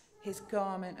gladness, his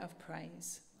garment of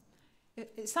praise.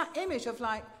 It's that image of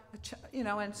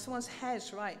when someone's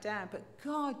head's right down, but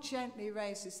God gently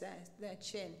raises their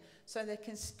chin so they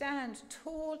can stand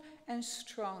tall and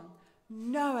strong,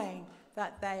 knowing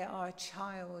that they are a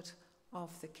child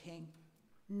of the King.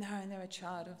 Knowing they're a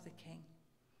child of the King.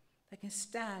 They can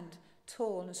stand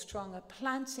tall and strong, a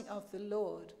planting of the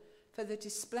Lord for the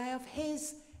display of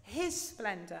his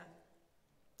splendour.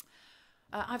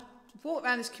 I've walked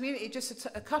around this community just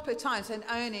a couple of times, and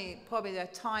only probably the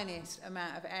tiniest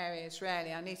amount of areas,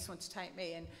 really. I need someone to take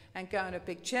me and go on a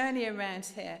big journey around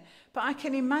here. But I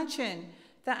can imagine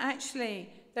that actually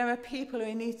there are people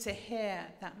who need to hear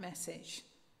that message.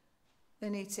 They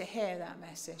need to hear that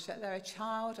message, that they're a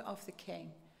child of the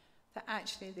King, that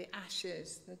actually the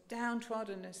ashes, the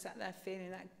downtroddenness that they're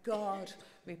feeling, that God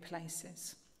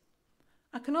replaces.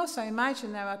 I can also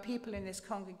imagine there are people in this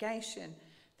congregation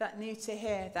that need to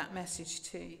hear that message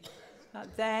too,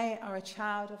 that they are a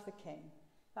child of the King,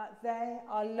 that they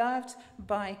are loved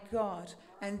by God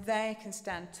and they can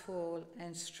stand tall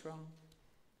and strong.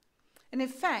 And in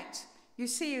fact, you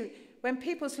see, when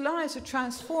people's lives are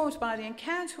transformed by the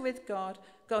encounter with God,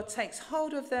 God takes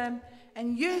hold of them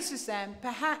and uses them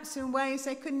perhaps in ways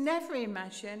they could never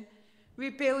imagine,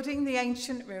 rebuilding the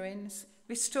ancient ruins,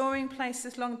 restoring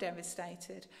places long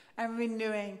devastated, and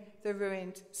renewing the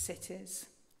ruined cities.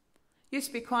 Used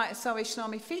to be quite a Salvation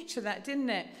Army feature, that, didn't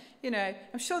it? You know,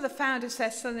 I'm sure the founder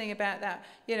says something about that.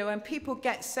 You know, when people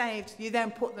get saved, you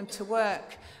then put them to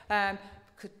work.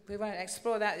 We won't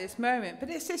explore that at this moment. But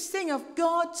it's this thing of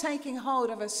God taking hold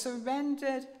of a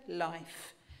surrendered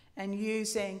life and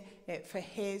using it for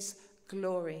his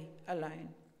glory alone.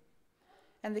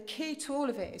 And the key to all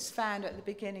of it is found at the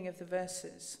beginning of the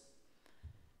verses.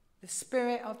 The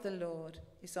Spirit of the Lord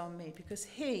is on me because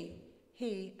he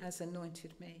has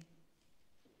anointed me.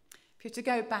 If you're to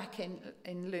go back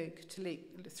in Luke to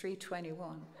Luke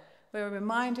 3:21, we're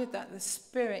reminded that the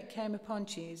Spirit came upon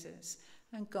Jesus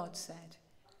and God said,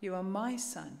 "You are my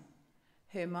Son,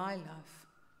 whom I love.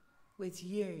 With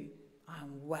you I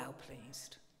am well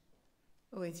pleased."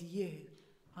 With you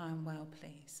I am well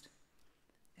pleased.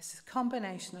 It's a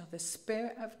combination of the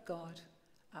Spirit of God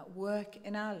at work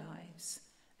in our lives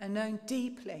and knowing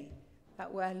deeply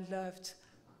that we're loved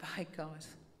by God.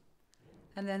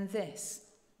 And then this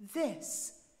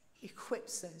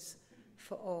equips us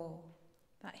for all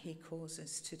that he calls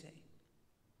us to do.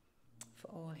 For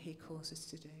all he calls us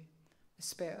to do. The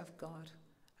Spirit of God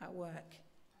at work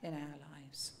in our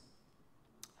lives.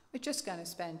 We're just going to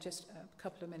spend just a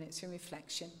couple of minutes in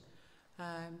reflection.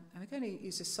 And we're going to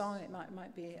use a song. It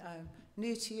might be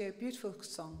new to you, a beautiful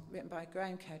song written by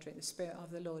Graham Kedrick, "The Spirit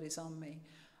of the Lord is on me."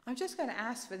 I'm just going to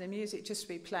ask for the music just to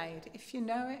be played. If you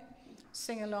know it,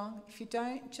 sing along. If you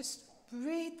don't, just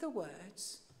read the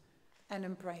words and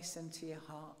embrace them to your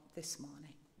heart this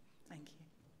morning. Thank you.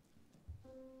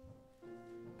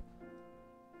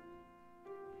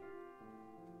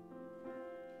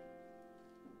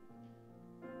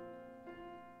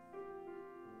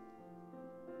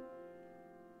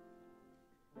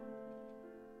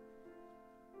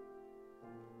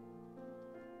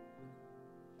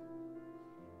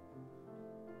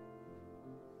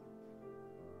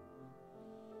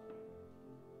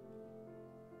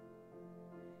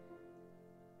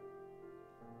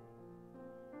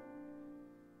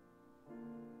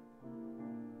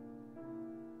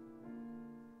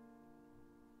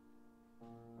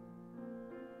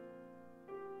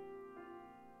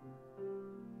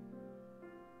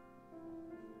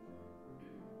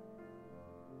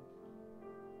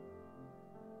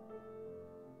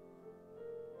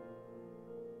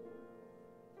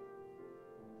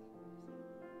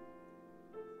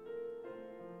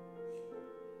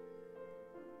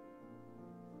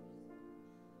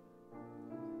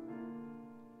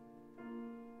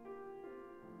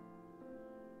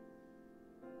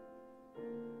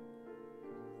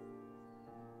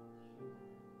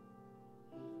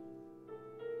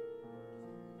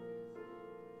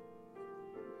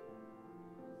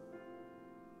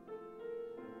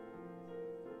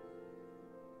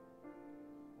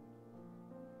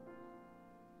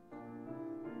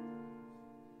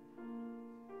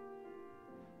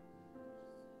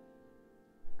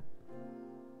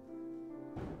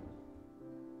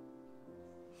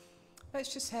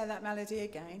 Let's just hear that melody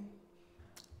again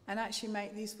and actually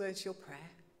make these words your prayer,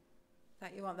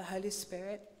 that you want the Holy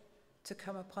Spirit to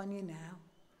come upon you now.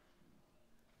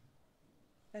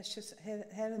 Let's just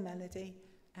hear the melody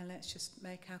and let's just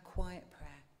make our quiet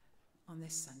prayer on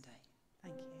this Sunday.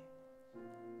 Thank you.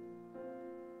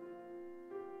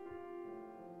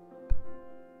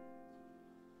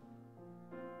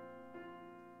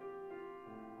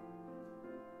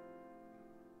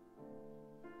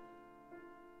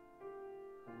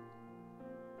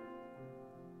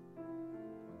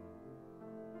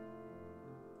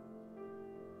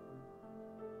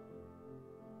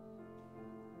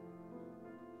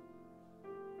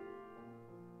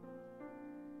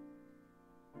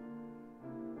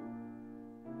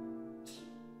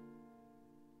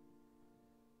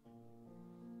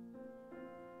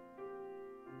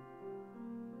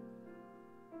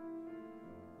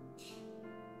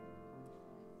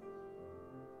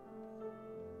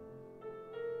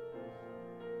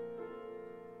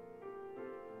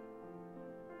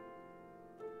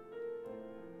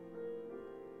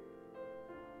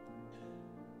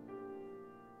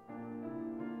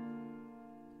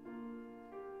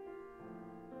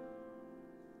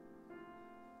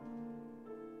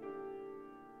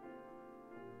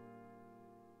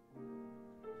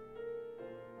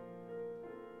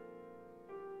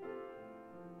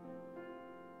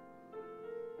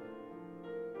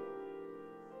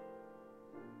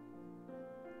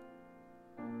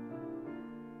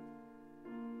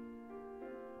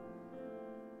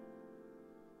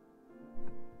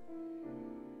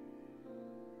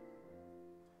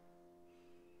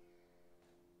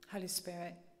 Holy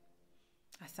Spirit,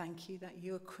 I thank you that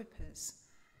you equip us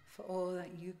for all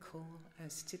that you call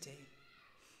us to do.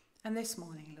 And this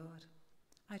morning, Lord,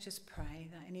 I just pray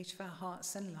that in each of our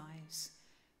hearts and lives,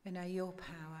 we know your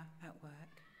power at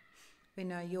work. We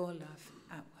know your love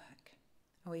at work.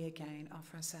 And we again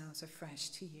offer ourselves afresh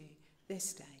to you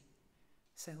this day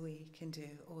so we can do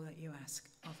all that you ask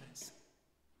of us.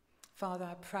 Father,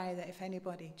 I pray that if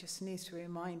anybody just needs to be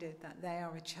reminded that they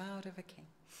are a child of a king,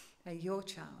 they're your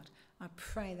child, I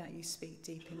pray that you speak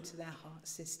deep into their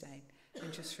hearts this day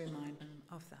and just remind them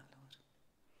of that,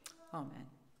 Lord. Amen.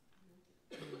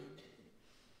 Amen.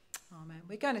 Amen.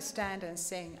 We're going to stand and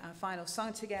sing our final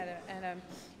song together. And in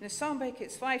the songbook,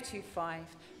 it's 525,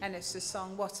 and it's the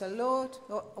song, What a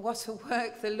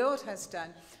Work the Lord Has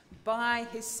Done by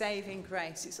His Saving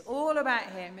Grace. It's all about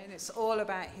Him, and it's all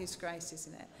about His grace,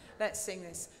 isn't it? Let's sing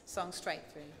this song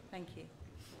straight through. Thank you.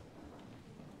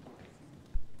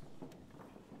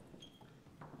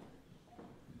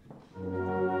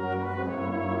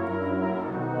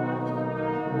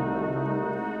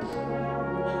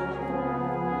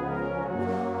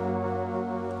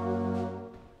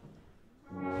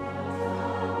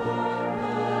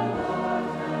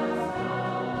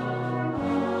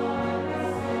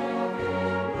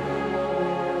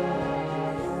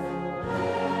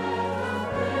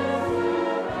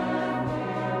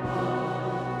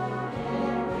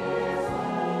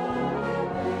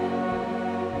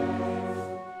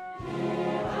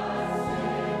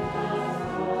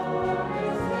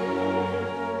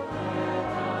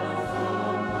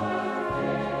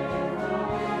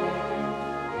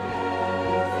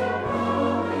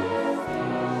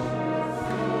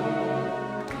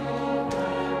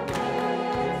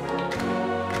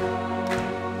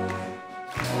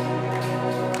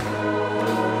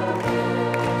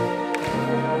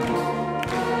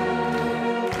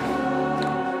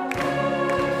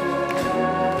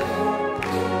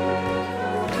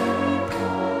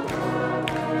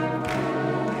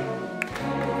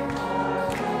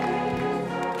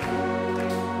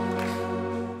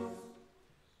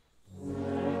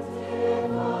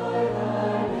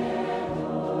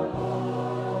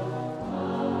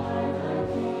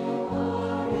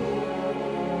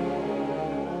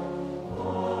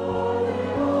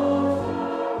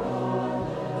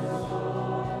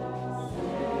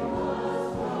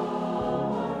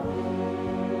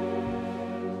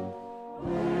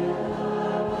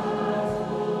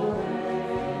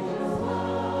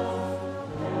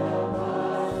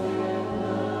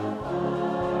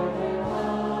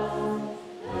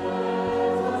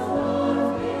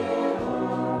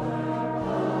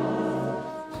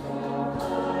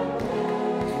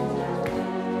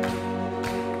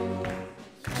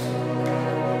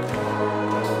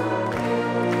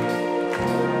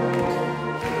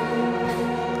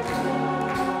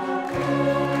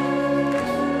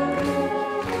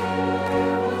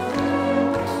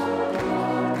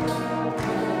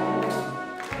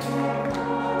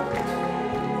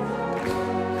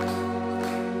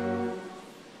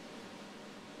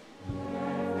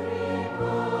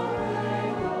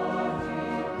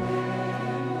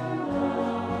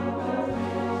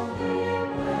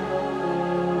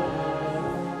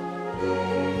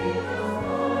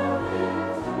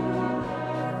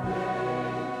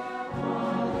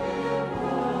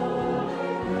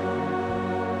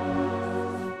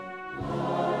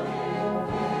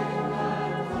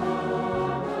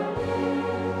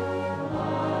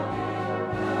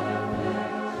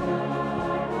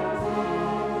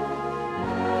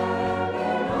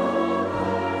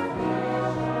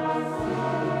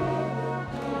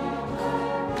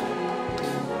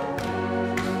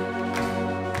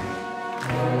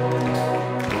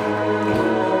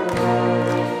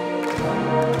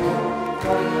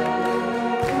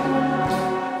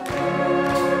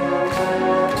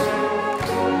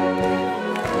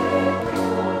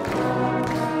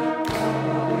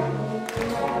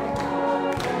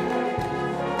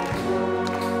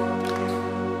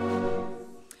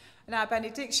 Our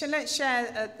benediction, let's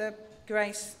share the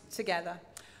grace together.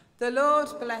 The Lord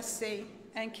bless thee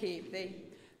and keep thee.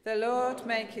 The Lord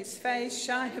make his face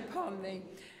shine upon thee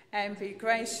and be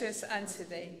gracious unto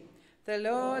thee. The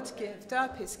Lord lift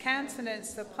up his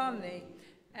countenance upon thee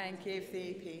and give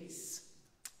thee peace.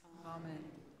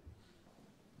 Amen.